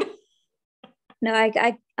hope not. No,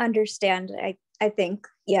 I understand. I think,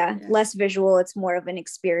 less visual. It's more of an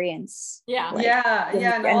experience. Yeah.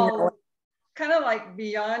 And all kind of like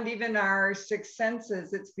beyond even our six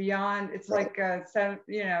senses. It's beyond, it's like a 7,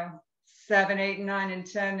 8, 9, and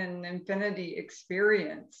 10 and infinity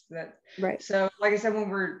experience. Right. So like I said, when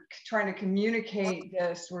we're trying to communicate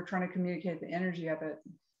this, we're trying to communicate the energy of it.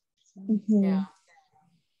 Yeah.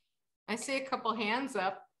 I see a couple hands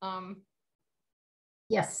up.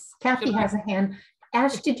 Yes, Kathy has a hand.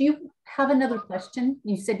 Ash, did you have another question?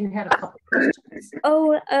 You said you had a couple questions.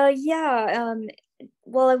 Oh, yeah.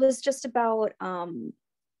 Well, it was just about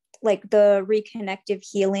like the reconnective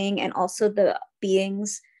healing and also the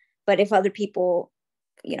beings. But if other people,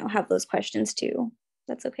 have those questions too,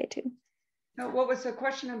 that's okay too. What was the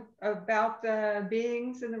question about the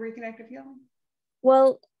beings and the reconnective healing?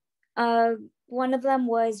 Well, one of them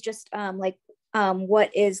was just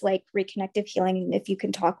what is like reconnective healing, if you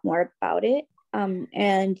can talk more about it.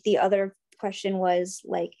 And the other question was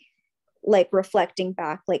like reflecting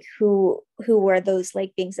back, like who were those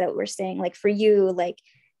like beings that were saying, like for you, like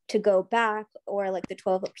to go back, or like the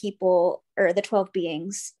 12 people or the 12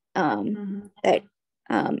 beings that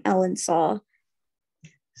Ellyn saw.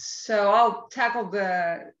 So I'll tackle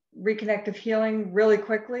the reconnective healing really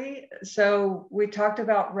quickly. So we talked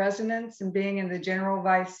about resonance and being in the general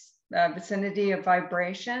vicinity of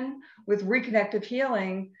vibration. With reconnective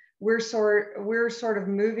healing, we're sort of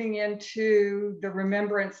moving into the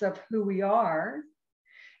remembrance of who we are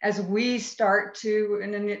as we start to,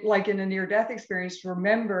 in a near-death experience,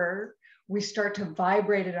 remember, we start to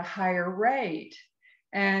vibrate at a higher rate.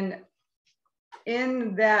 And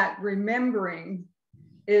in that remembering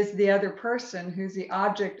is the other person who's the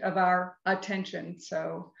object of our attention.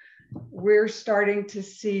 So we're starting to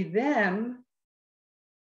see them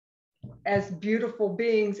as beautiful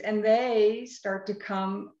beings, and they start to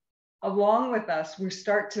come along with us. We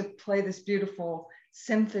start to play this beautiful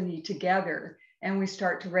symphony together, and we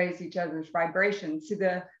start to raise each other's vibrations. See,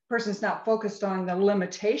 the person's not focused on the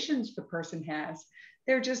limitations the person has.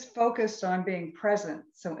 They're just focused on being present.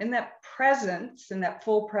 So in that presence, in that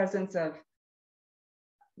full presence of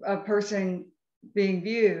a person being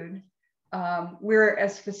viewed, we're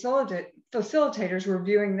as facilitators, we're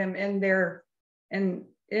viewing them in their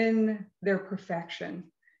perfection.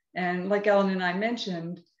 And like Ellyn and I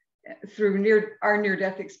mentioned, through our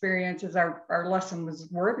near-death experiences, our lesson was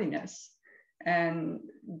worthiness. And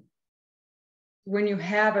when you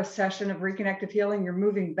have a session of reconnective healing, you're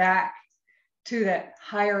moving back to that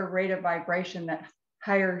higher rate of vibration, that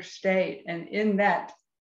higher state. And in that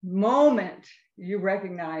moment, you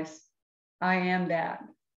recognize, I am that.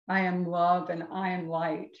 I am love and I am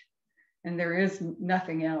light. And there is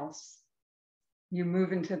nothing else. You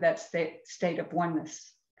move into that state of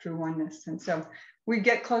oneness, true oneness. And so we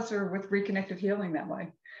get closer with reconnective healing that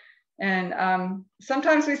way. And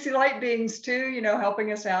sometimes we see light beings too,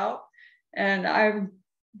 helping us out. And I'd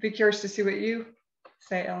be curious to see what you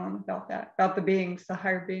say, Ellyn, about that, about the beings, the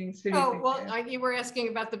higher beings. Who do you think you were asking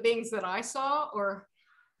about the beings that I saw, or?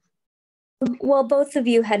 Well, both of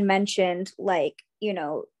you had mentioned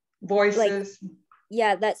voices.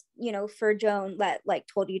 That's, for Joan, that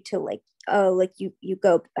told you to you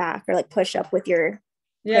go back or push up with your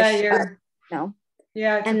and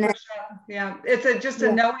push up. Yeah, it's just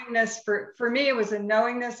a knowingness. For me, it was a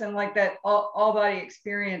knowingness and like that all body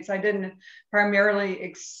experience. I didn't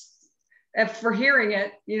primarily for hearing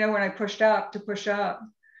it, when I pushed up to push up,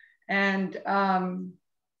 and I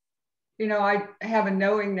have a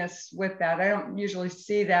knowingness with that. I don't usually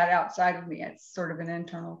see that outside of me. It's sort of an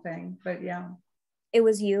internal thing, but yeah. It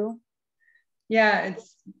was you? Yeah,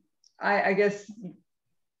 it's, I guess,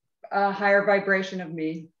 a higher vibration of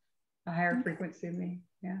me, a higher frequency of me,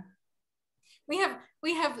 yeah.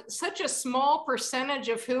 We have such a small percentage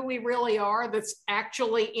of who we really are that's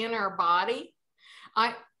actually in our body.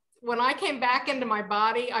 When I came back into my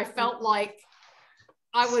body, I felt like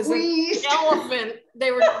I was an elephant.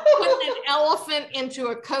 They were putting an elephant into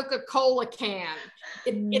a Coca-Cola can.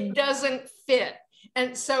 It doesn't fit.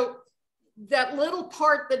 And so that little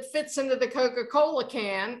part that fits into the Coca-Cola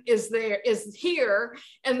can is here,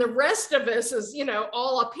 and the rest of us is, you know,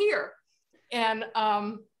 all up here. And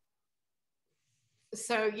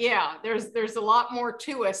so yeah, there's a lot more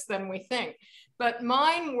to us than we think. But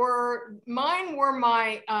mine were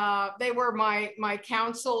my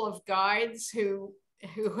council of guides who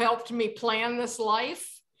helped me plan this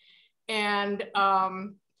life. And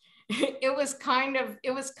it was kind of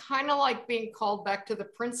like being called back to the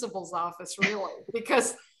principal's office, really,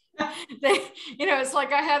 because they, you know, it's like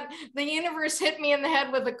the universe hit me in the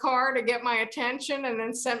head with a car to get my attention, and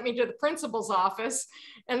then sent me to the principal's office,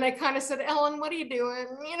 and they kind of said, Ellyn, what are you doing?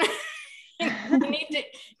 You know,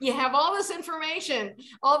 you have all this information,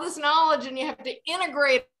 all this knowledge, and you have to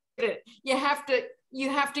integrate it. You have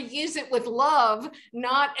to use it with love,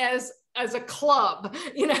 not as a club,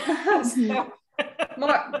 you know. So,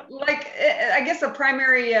 like, I guess the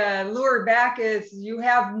primary lure back is you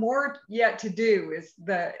have more yet to do,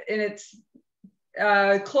 and it's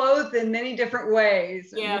clothed in many different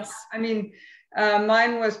ways. Yes. I mean,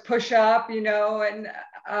 mine was push up, you know, and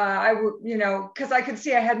you know, because I could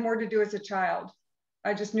see I had more to do as a child.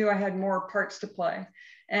 I just knew I had more parts to play.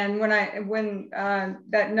 And when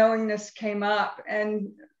that knowingness came up, and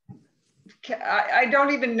I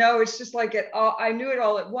don't even know, it's just like I knew it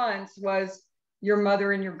all at once, was your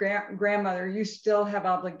mother and your grandmother, you still have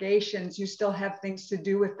obligations, you still have things to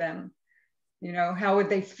do with them. You know, how would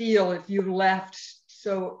they feel if you left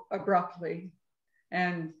so abruptly?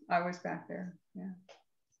 And I was back there, yeah.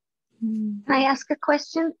 Can I ask a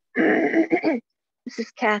question? This is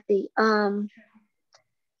Kathy. I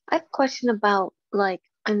have a question about, like,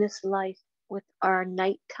 in this life with our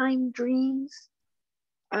nighttime dreams.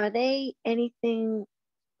 Are they anything,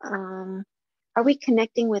 are we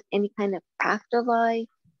connecting with any kind of afterlife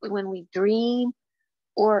when we dream,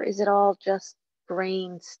 or is it all just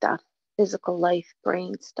brain stuff, physical life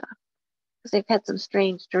brain stuff? Because they've had some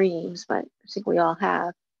strange dreams, but I think we all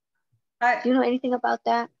have. Do you know anything about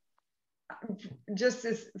that? Just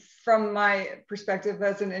as from my perspective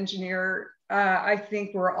as an engineer, I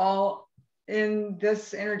think we're all in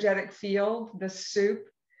this energetic field, this soup.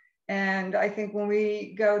 And I think when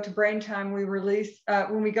we go to brain time, we release,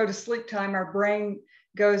 when we go to sleep time, our brain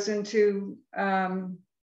goes into,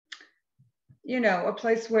 you know, a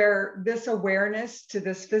place where this awareness to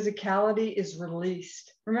this physicality is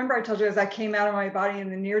released. Remember, I told you, as I came out of my body in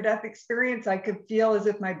the near-death experience, I could feel as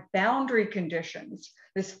if my boundary conditions,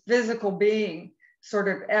 this physical being, sort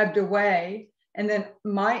of ebbed away. And then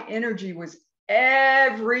my energy was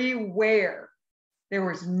everywhere. There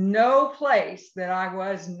was no place that I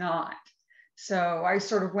was not. So I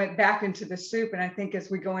sort of went back into the soup. And I think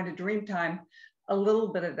as we go into dream time, a little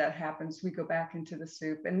bit of that happens. We go back into the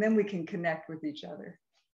soup, and then we can connect with each other.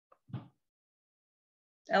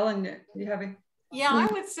 Ellyn, you having? Yeah, I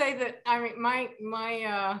would say that, I mean, my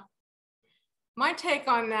take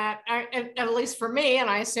on that, at least for me, and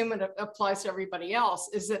I assume it applies to everybody else,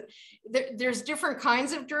 is that there's different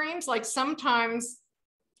kinds of dreams. Like sometimes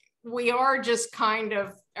we are just kind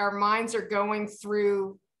of, our minds are going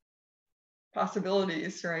through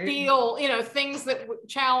possibilities, right? Feel, you know, things that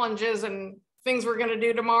challenges and things we're going to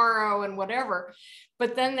do tomorrow and whatever.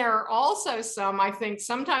 But then there are also some, I think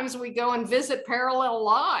sometimes we go and visit parallel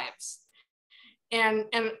lives. And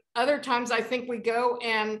other times I think we go,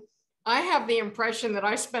 and I have the impression that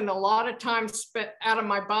I spend a lot of time spent out of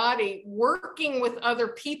my body working with other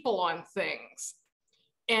people on things.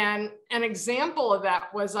 And an example of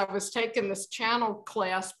that was I was taking this channel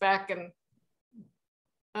class back in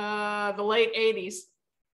the late 80s.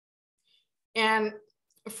 And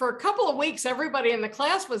for a couple of weeks, everybody in the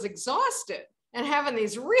class was exhausted and having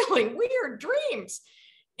these really weird dreams.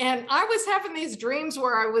 And I was having these dreams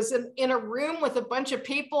where I was in a room with a bunch of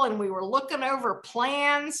people, and we were looking over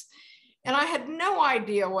plans, and I had no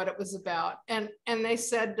idea what it was about. And they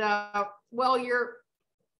said, well,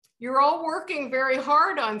 you're all working very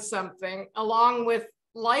hard on something along with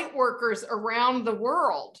light workers around the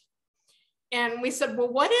world. And we said,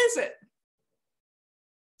 well, what is it?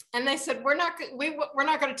 And they said, we're not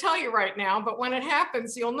going to tell you right now, but when it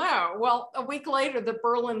happens, you'll know. Well, a week later, the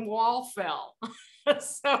Berlin Wall fell.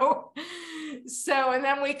 So, and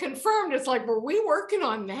then we confirmed, it's like, were we working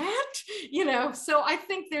on that? You know, so I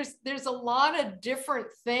think there's a lot of different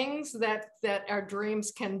things that our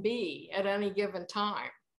dreams can be at any given time.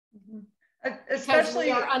 Especially,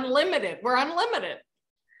 we are unlimited. We're unlimited.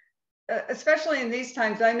 Especially in these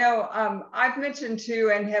times. I know I've mentioned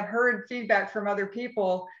to and have heard feedback from other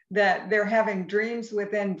people that they're having dreams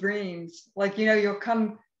within dreams. Like, you know, you'll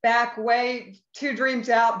come back way, 2 dreams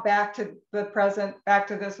out, back to the present, back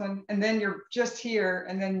to this one, and then you're just here,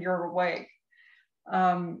 and then you're awake.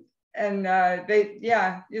 So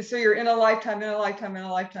you're in a lifetime, in a lifetime, in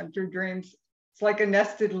a lifetime through dreams. It's like a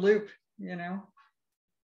nested loop, you know.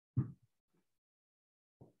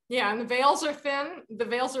 Yeah, and the veils are thin. The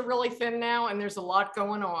veils are really thin now, and there's a lot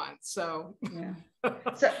going on. So, yeah.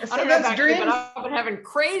 So I don't know about dreams, you, but I've been having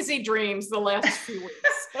crazy dreams the last few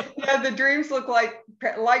weeks. Yeah, the dreams look like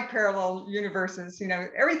parallel universes. You know,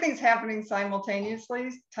 everything's happening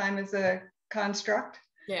simultaneously. Time is a construct.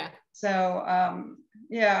 Yeah. So,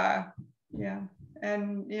 yeah.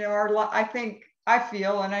 And, you know, I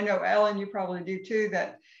feel, and I know Ellyn, you probably do too,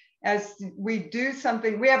 that as we do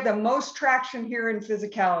something, we have the most traction here in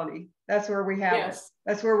physicality. That's where we have it.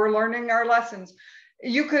 That's where we're learning our lessons.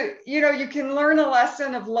 You can learn a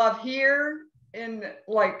lesson of love here in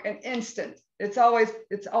like an instant. It's always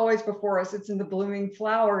before us. It's in the blooming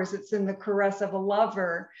flowers. It's in the caress of a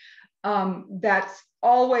lover. That's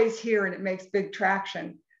always here, and it makes big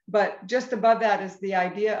traction. But just above that is the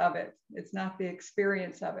idea of it. It's not the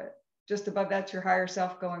experience of it. Just above that's your higher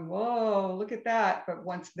self going, whoa, look at that. But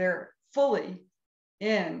once they're fully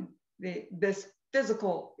in this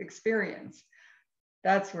physical experience,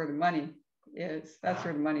 that's where the money is. That's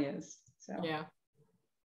where the money is. So yeah.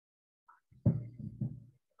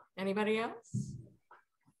 Anybody else?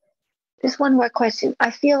 Just one more question.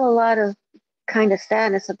 I feel a lot of kind of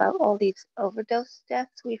sadness about all these overdose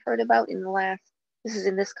deaths we've heard about in the last, this is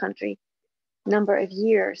in this country, number of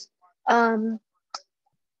years. I'm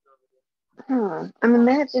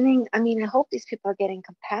imagining, I mean, I hope these people are getting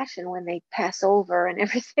compassion when they pass over and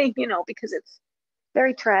everything, you know, because it's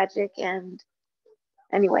very tragic. And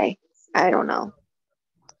anyway, I don't know.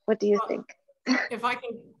 What do you think? If I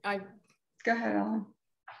can, go ahead, Ellyn.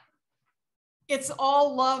 It's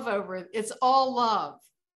all love over it. It's all love.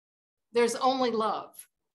 There's only love.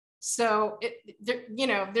 So,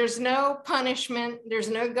 there's no punishment. There's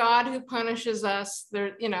no God who punishes us.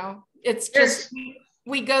 It's just,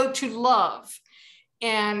 we go to love.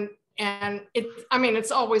 And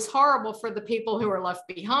it's always horrible for the people who are left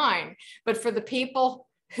behind, but for the people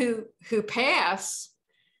who pass,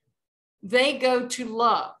 they go to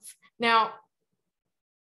love. Now,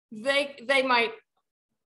 they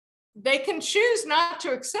can choose not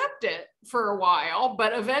to accept it for a while,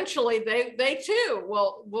 but eventually they too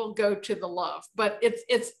will go to the love. But it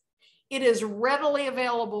is readily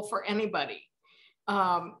available for anybody,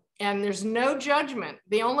 and there's no judgment.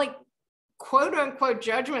 The only quote unquote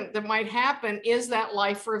judgment that might happen is that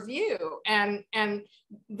life review, and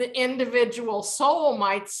the individual soul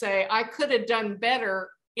might say, I could have done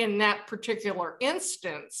better in that particular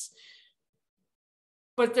instance.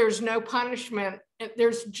 But there's no punishment.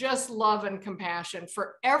 There's just love and compassion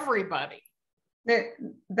for everybody.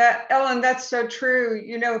 Ellyn, that's so true.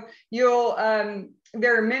 You know,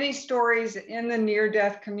 there are many stories in the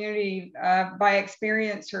near-death community by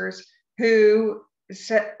experiencers who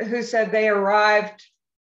said they arrived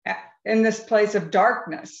in this place of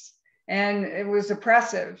darkness and it was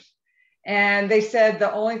oppressive. And they said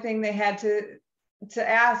the only thing they had to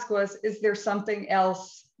ask was, is there something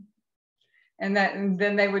else? And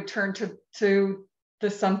then they would turn to the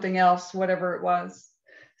something else, whatever it was.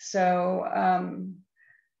 So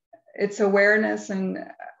it's awareness, and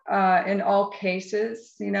in all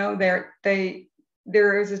cases, you know, there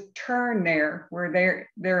is a turn there where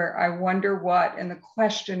they're I wonder what, and the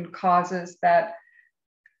question causes that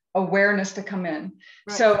awareness to come in.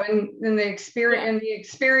 Right. So in the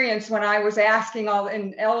experience when I was asking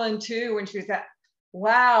and Ellyn too, when she was at,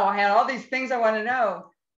 wow, I had all these things I want to know.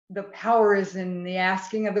 The power is in the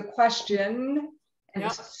asking of the question, and the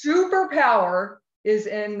superpower is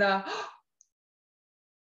in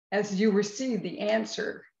as you receive the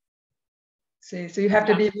answer. See, so you have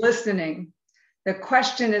to be listening. The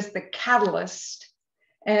question is the catalyst,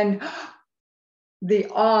 and the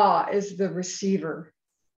awe is the receiver.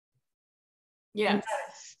 Yes,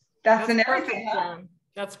 that's an perfect.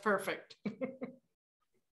 That's perfect.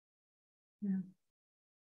 Yeah.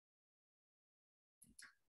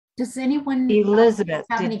 Does anyone Elizabeth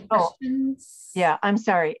have any questions? Yeah, I'm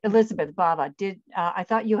sorry, Elizabeth Baba. I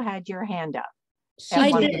thought you had your hand up?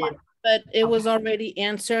 I did, but it was already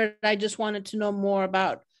answered. I just wanted to know more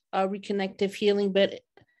about reconnective healing, but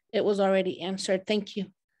it was already answered. Thank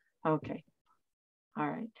you. Okay. All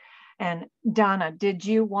right. And Donna, did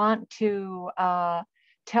you want to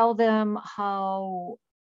tell them how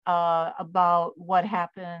about what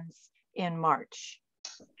happens in March?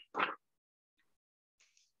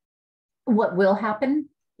 What will happen?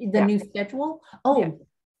 The new schedule? Oh,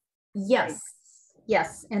 yes.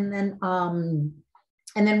 And then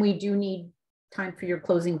And then we do need time for your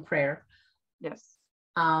closing prayer. Yes.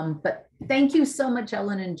 But thank you so much,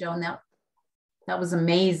 Ellyn and Joan. That was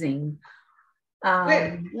amazing.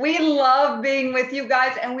 We love being with you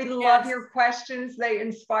guys, and we love Yes. your questions. They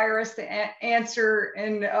inspire us to answer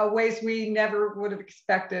in ways we never would have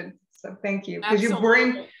expected. So thank you, because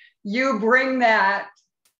you bring that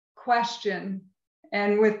question,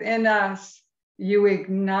 and within us, you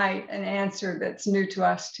ignite an answer that's new to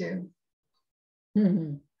us too.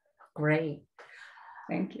 Great.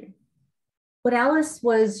 Thank you. What Alice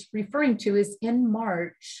was referring to is in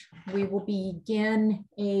March, we will begin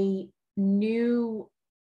a new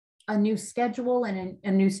schedule and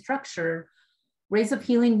a new structure. Rays of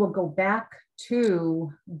Healing will go back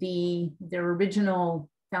to their original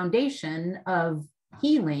foundation of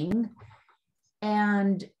healing,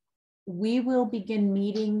 and we will begin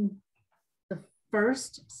meeting the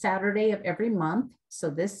first Saturday of every month. So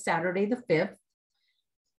this Saturday, the 5th,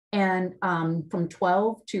 and from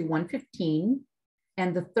 12 to 1:15,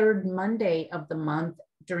 and the third Monday of the month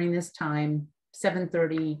during this time,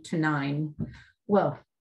 7:30 to 9, well,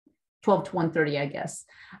 12 to 1:30, I guess.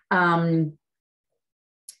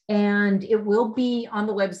 And it will be on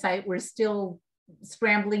the website. We're still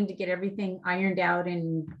scrambling to get everything ironed out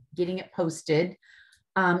and getting it posted.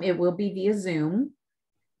 It will be via Zoom.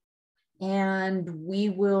 And we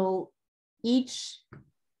will, each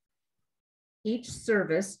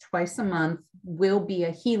service twice a month will be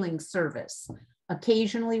a healing service.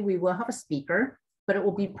 Occasionally we will have a speaker, but it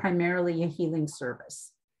will be primarily a healing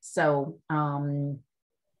service. So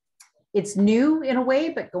it's new in a way,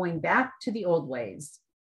 but going back to the old ways.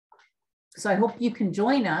 So I hope you can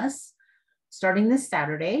join us starting this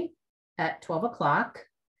Saturday at 12 o'clock.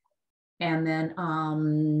 And then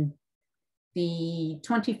the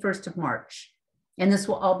 21st of March. And this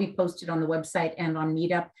will all be posted on the website and on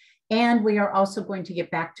Meetup. And we are also going to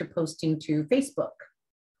get back to posting to Facebook.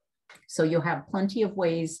 So you'll have plenty of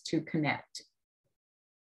ways to connect.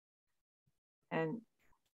 And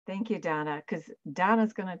thank you, Donna, because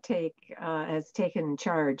Donna's going to has taken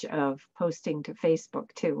charge of posting to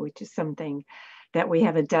Facebook too, which is something that we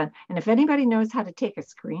haven't done. And if anybody knows how to take a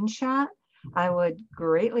screenshot, I would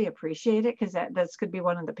greatly appreciate it, because this could be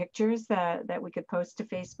one of the pictures that we could post to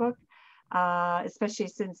Facebook, especially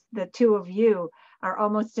since the two of you are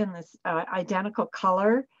almost in this identical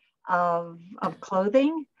color of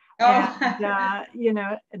clothing. Oh. And, you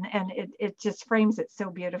know, and it just frames it so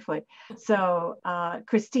beautifully. So,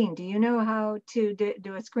 Christine, do you know how to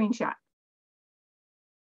do a screenshot?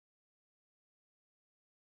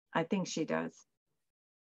 I think she does.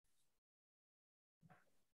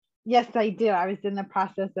 Yes, I do. I was in the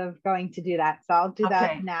process of going to do that. So I'll do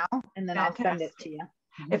that now, and then Fantastic. I'll send it to you.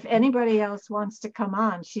 If anybody else wants to come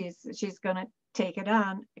on, she's going to take it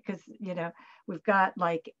on, because, you know, we've got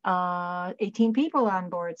like 18 people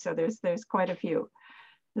on board. So there's quite a few.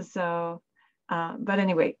 So, but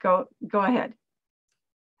anyway, go ahead.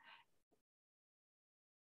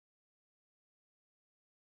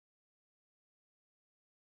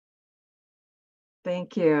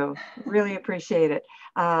 Thank you. Really appreciate it.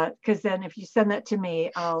 Because then if you send that to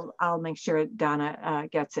me, I'll make sure Donna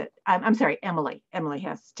gets it. I'm sorry, Emily. Emily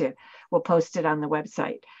has to. We'll post it on the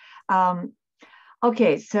website.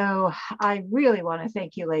 Okay, so I really want to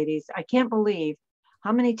thank you, ladies. I can't believe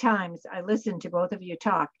how many times I listened to both of you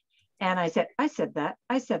talk, and I said that,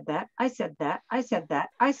 I said that, I said that, I said that,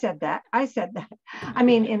 I said that, I said that. I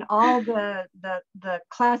mean, in all the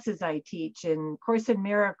classes I teach, in Course in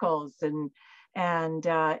Miracles, and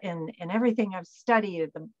in everything I've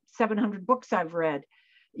studied, the 700 books I've read,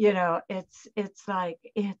 you know, it's like,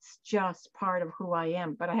 it's just part of who I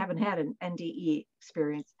am, but I haven't had an NDE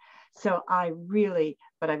experience. So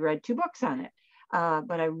but I've read 2 books on it.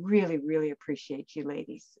 But I really, really appreciate you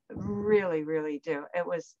ladies. Really, really do. It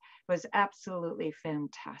was absolutely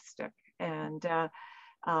fantastic. And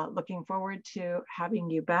looking forward to having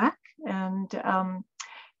you back. And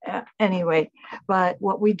anyway, but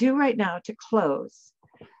what we do right now to close,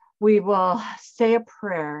 we will say a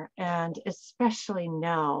prayer. And especially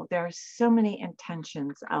now, there are so many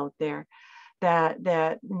intentions out there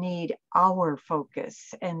that need our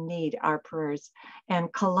focus and need our prayers.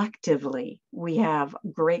 And collectively, we have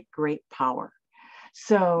great, great power.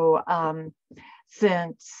 So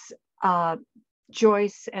since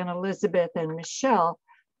Joyce and Elizabeth and Michelle,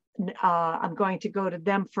 I'm going to go to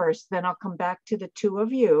them first, then I'll come back to the 2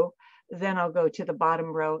 of you, then I'll go to the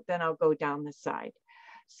bottom row, then I'll go down the side.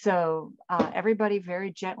 So everybody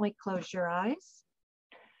very gently close your eyes.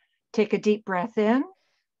 Take a deep breath in.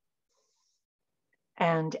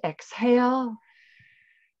 And exhale.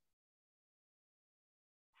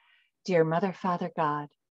 dear Mother, Father, God,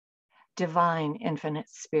 divine infinite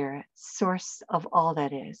spirit, source of all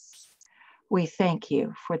that is, we thank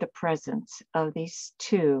you for the presence of these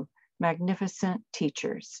two magnificent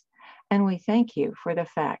teachers. And we thank you for the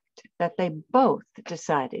fact that they both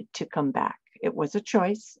decided to come back. It was a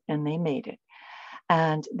choice and they made it.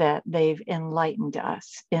 And that they've enlightened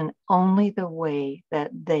us in only the way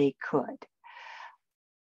that they could.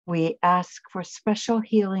 We ask for special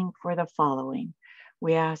healing for the following.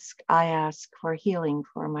 I ask for healing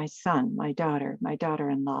for my son, my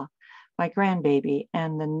daughter-in-law, my grandbaby,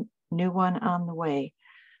 and the new one on the way,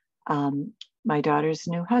 my daughter's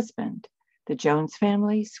new husband, the Jones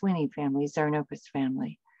family, Sweeney family, Zarnopoulos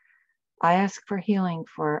family. I ask for healing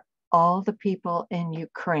for all the people in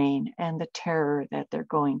Ukraine and the terror that they're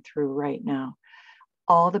going through right now.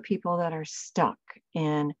 All the people that are stuck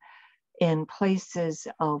in places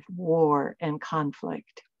of war and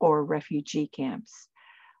conflict or refugee camps,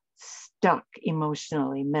 stuck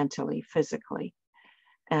emotionally, mentally, physically.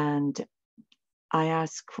 And I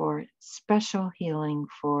ask for special healing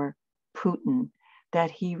for Putin,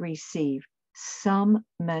 that he receive some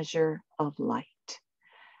measure of light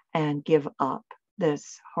and give up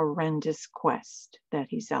this horrendous quest that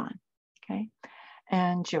he's on. Okay.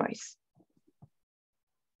 And Joyce.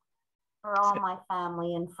 For all my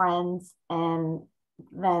family and friends, and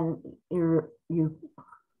then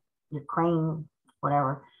Ukraine,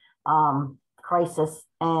 whatever, crisis,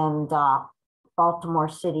 and Baltimore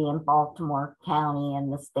City and Baltimore County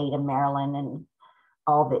and the state of Maryland and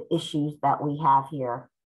all the issues that we have here.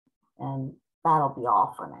 And that'll be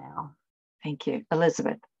all for now. Thank you.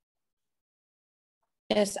 Elizabeth.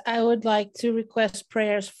 Yes, I would like to request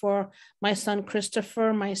prayers for my son,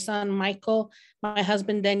 Christopher, my son, Michael, my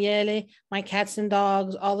husband, Daniele, my cats and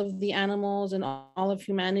dogs, all of the animals and all of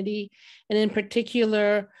humanity, and in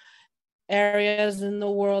particular, areas in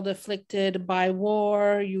the world afflicted by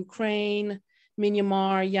war, Ukraine,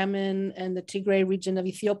 Myanmar, Yemen, and the Tigray region of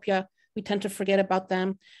Ethiopia. We tend to forget about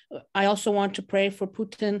them. I also want to pray for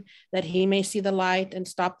Putin, that he may see the light and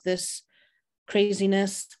stop this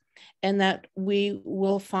craziness, and that we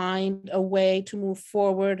will find a way to move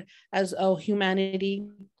forward as a humanity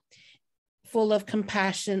full of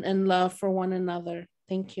compassion and love for one another.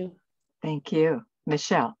 Thank you. Thank you.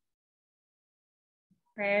 Michelle.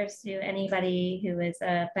 Prayers to anybody who is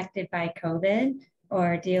affected by COVID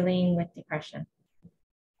or dealing with depression.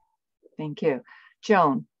 Thank you.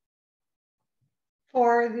 Joan.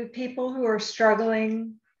 For the people who are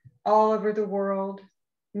struggling all over the world,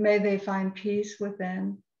 may they find peace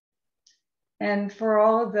within. And for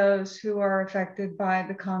all of those who are affected by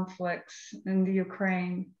the conflicts in the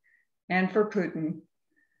Ukraine and for Putin,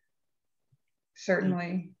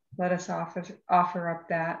 certainly let us offer up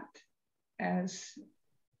that as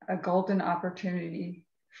a golden opportunity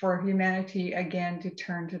for humanity again to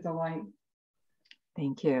turn to the light.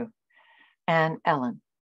 Thank you. And Ellyn.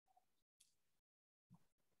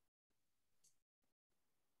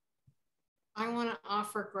 I want to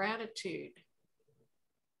offer gratitude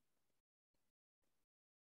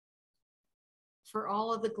for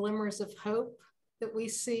all of the glimmers of hope that we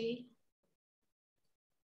see,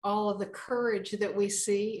 all of the courage that we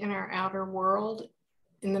see in our outer world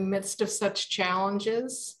in the midst of such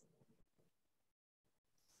challenges.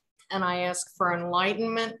 And I ask for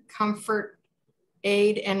enlightenment, comfort,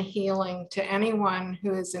 aid, and healing to anyone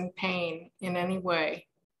who is in pain in any way.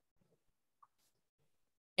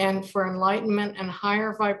 And for enlightenment and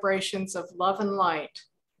higher vibrations of love and light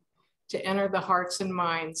to enter the hearts and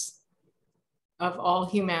minds of all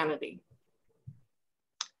humanity.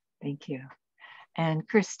 Thank you. And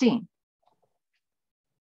Christine.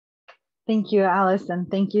 Thank you, Alice, and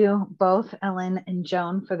thank you both, Ellyn and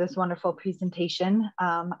Joan, for this wonderful presentation.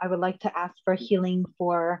 I would like to ask for healing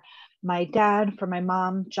for my dad, for my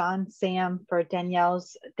mom, John, Sam, for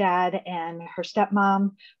Danielle's dad and her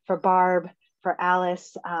stepmom, for Barb, for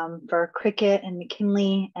Alice, for Cricket and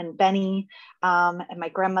McKinley and Benny, and my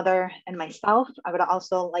grandmother and myself. I would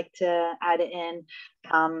also like to add in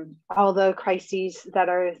all the crises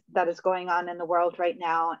that is going on in the world right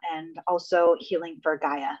now, and also healing for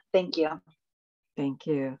Gaia. Thank you. Thank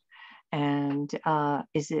you. And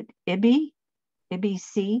is it Ibby? Ibby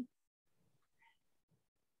C?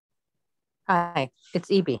 Hi, it's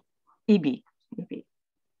Ibby. Ibby.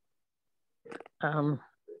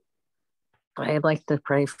 I'd like to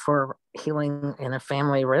pray for healing in a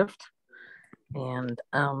family rift, and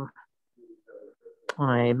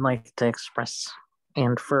I'd like to express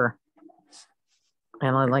and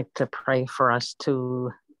I'd like to pray for us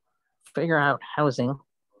to figure out housing,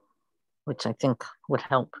 which I think would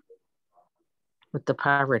help with the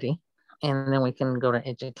poverty, and then we can go to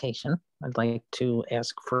education. I'd like to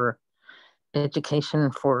ask for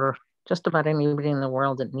education for just about anybody in the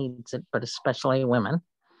world that needs it, but especially women.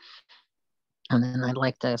 And then I'd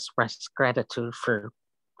like to express gratitude for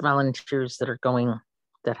volunteers that are going,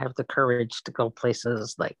 that have the courage to go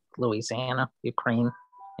places like Louisiana, Ukraine,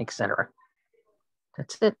 etc.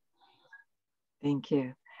 That's it. Thank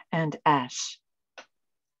you. And Ash.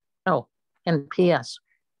 Oh, and P.S.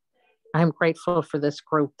 I'm grateful for this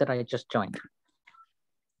group that I just joined.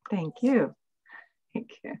 Thank you.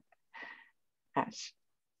 Thank you. Ash.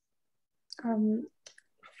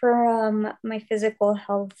 For my physical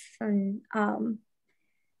health and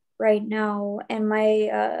right now, and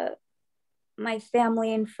my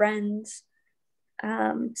family and friends,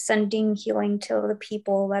 sending healing to the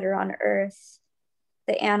people that are on Earth,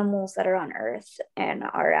 the animals that are on Earth, and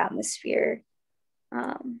our atmosphere.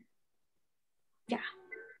 Yeah,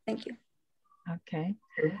 thank you. Okay.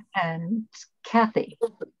 And Kathy.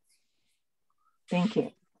 Thank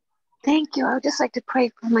you. Thank you. I would just like to pray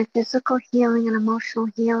for my physical healing and emotional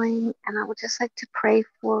healing. And I would just like to pray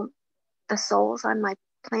for the souls on my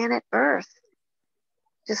planet Earth.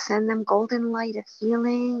 Just send them golden light of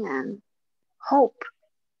healing and hope.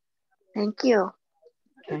 Thank you.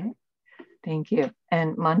 Okay. Thank you.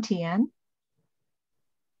 And Montienne?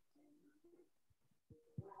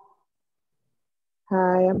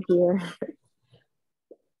 Hi, I'm here.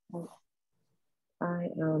 I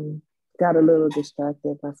got a little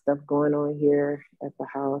distracted by stuff going on here at the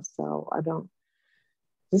house, so I don't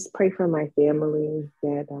just pray for my family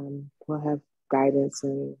that will have guidance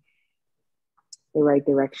and the right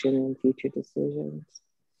direction in future decisions.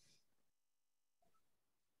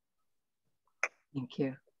 Thank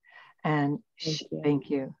you. And Thank you. Thank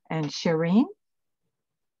you. And Shireen?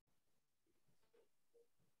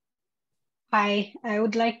 Hi, I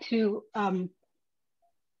would like to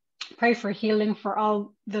pray for healing for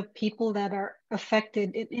all the people that are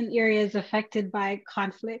affected in areas affected by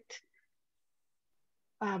conflict.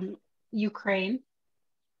 Ukraine,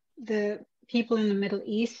 the people in the Middle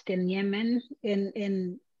East, in Yemen,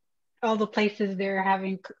 in all the places they're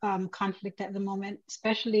having conflict at the moment,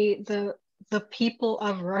 especially the people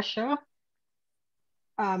of Russia,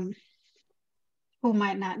 who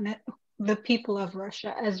might not know, the people of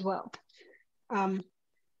Russia as well.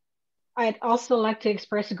 I'd also like to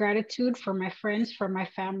express gratitude for my friends, for my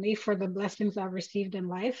family, for the blessings I've received in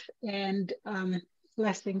life, and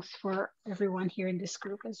blessings for everyone here in this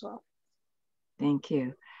group as well. Thank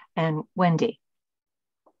you. And Wendy?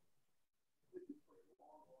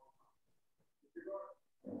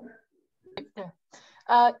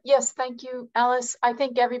 Yes, thank you, Alice. I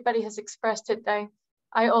think everybody has expressed it.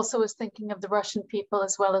 I also was thinking of the Russian people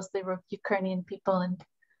as well as the Ukrainian people, and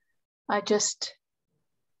I just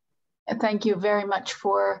thank you very much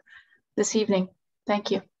for this evening.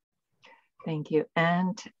 Thank you. Thank you.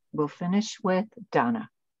 And we'll finish with Donna.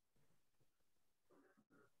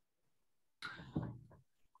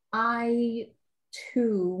 I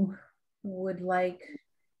too would like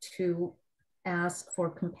to ask for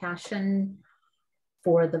compassion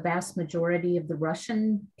for the vast majority of the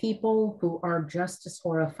Russian people who are just as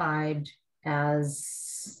horrified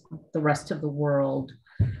as the rest of the world.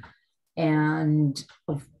 And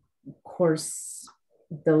of course,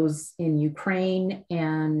 those in Ukraine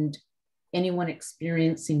and anyone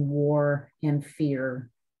experiencing war and fear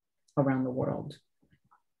around the world.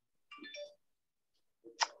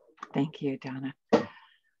 Thank you, Donna.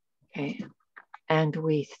 Okay. And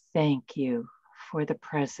we thank you for the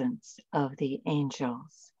presence of the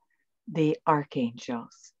angels, the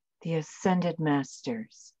archangels, the ascended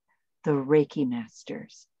masters, the Reiki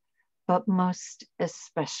masters, but most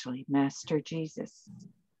especially Master Jesus,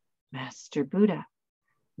 Master Buddha,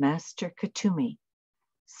 Master Katumi,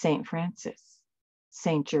 Saint Francis,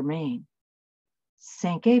 Saint Germain,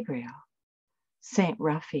 Saint Gabriel, Saint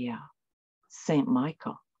Raphael, Saint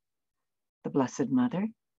Michael, the Blessed Mother,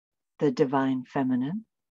 the Divine Feminine,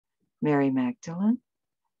 Mary Magdalene,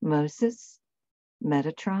 Moses,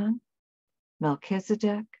 Metatron,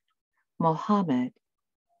 Melchizedek, Mohammed,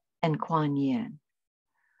 and Kuan Yin.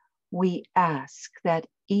 We ask that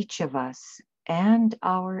each of us and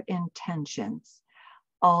our intentions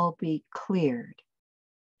all be cleared,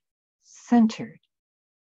 centered,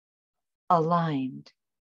 aligned,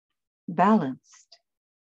 balanced,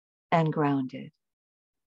 and grounded,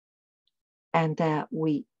 and that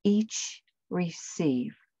we each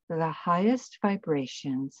receive the highest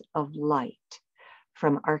vibrations of light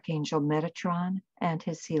from Archangel Metatron and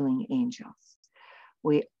his healing angels.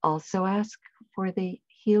 We also ask for the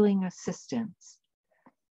healing assistance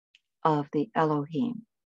of the Elohim,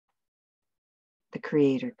 the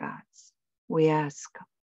creator gods. We ask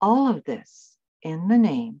all of this in the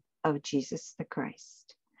name of Jesus the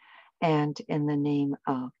Christ and in the name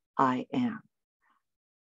of I am.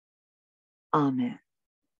 Amen.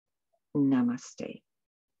 Namaste.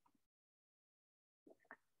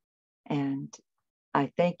 And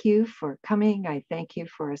I thank you for coming. I thank you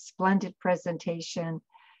for a splendid presentation.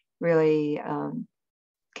 Really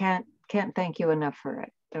can't thank you enough for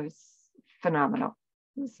it. It was phenomenal.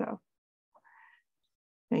 So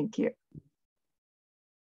thank you.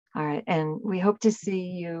 All right, and we hope to see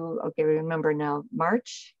you, okay, remember now,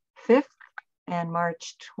 March 5th and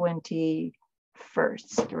March 21st,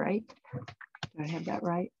 right? Do I have that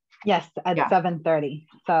right? Yes, at 7:30.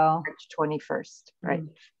 So March 21st, right?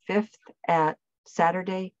 5th at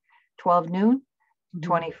Saturday, 12 noon,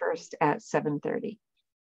 21st at 7:30.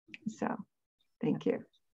 So thank you.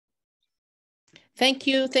 Thank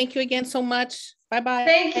you. Thank you again so much. Bye-bye.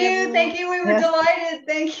 Thank you. Thank you. We were delighted.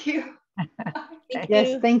 Thank you.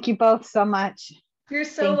 Yes, thank you both so much. You're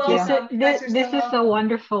so Thank you. welcome. This is so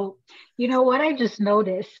wonderful. You know what I just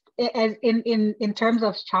noticed, as in terms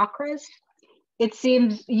of chakras, it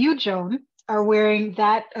seems you, Joan, are wearing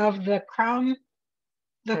that of the crown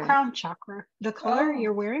chakra, the color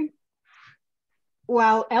you're wearing,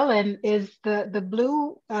 while Ellyn is the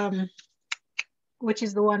blue, which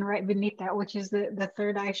is the one right beneath that, which is the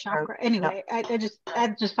third eye chakra. Anyway, I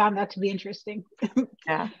just found that to be interesting.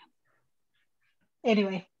 Yeah.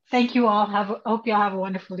 Anyway, thank you all. Hope you all have a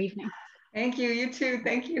wonderful evening. Thank you. You too.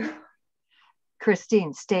 Thank you.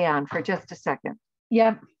 Christine, stay on for just a second.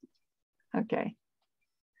 Yep. Okay.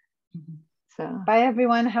 So bye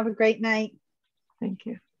everyone. Have a great night. Thank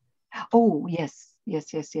you. Oh, yes. We have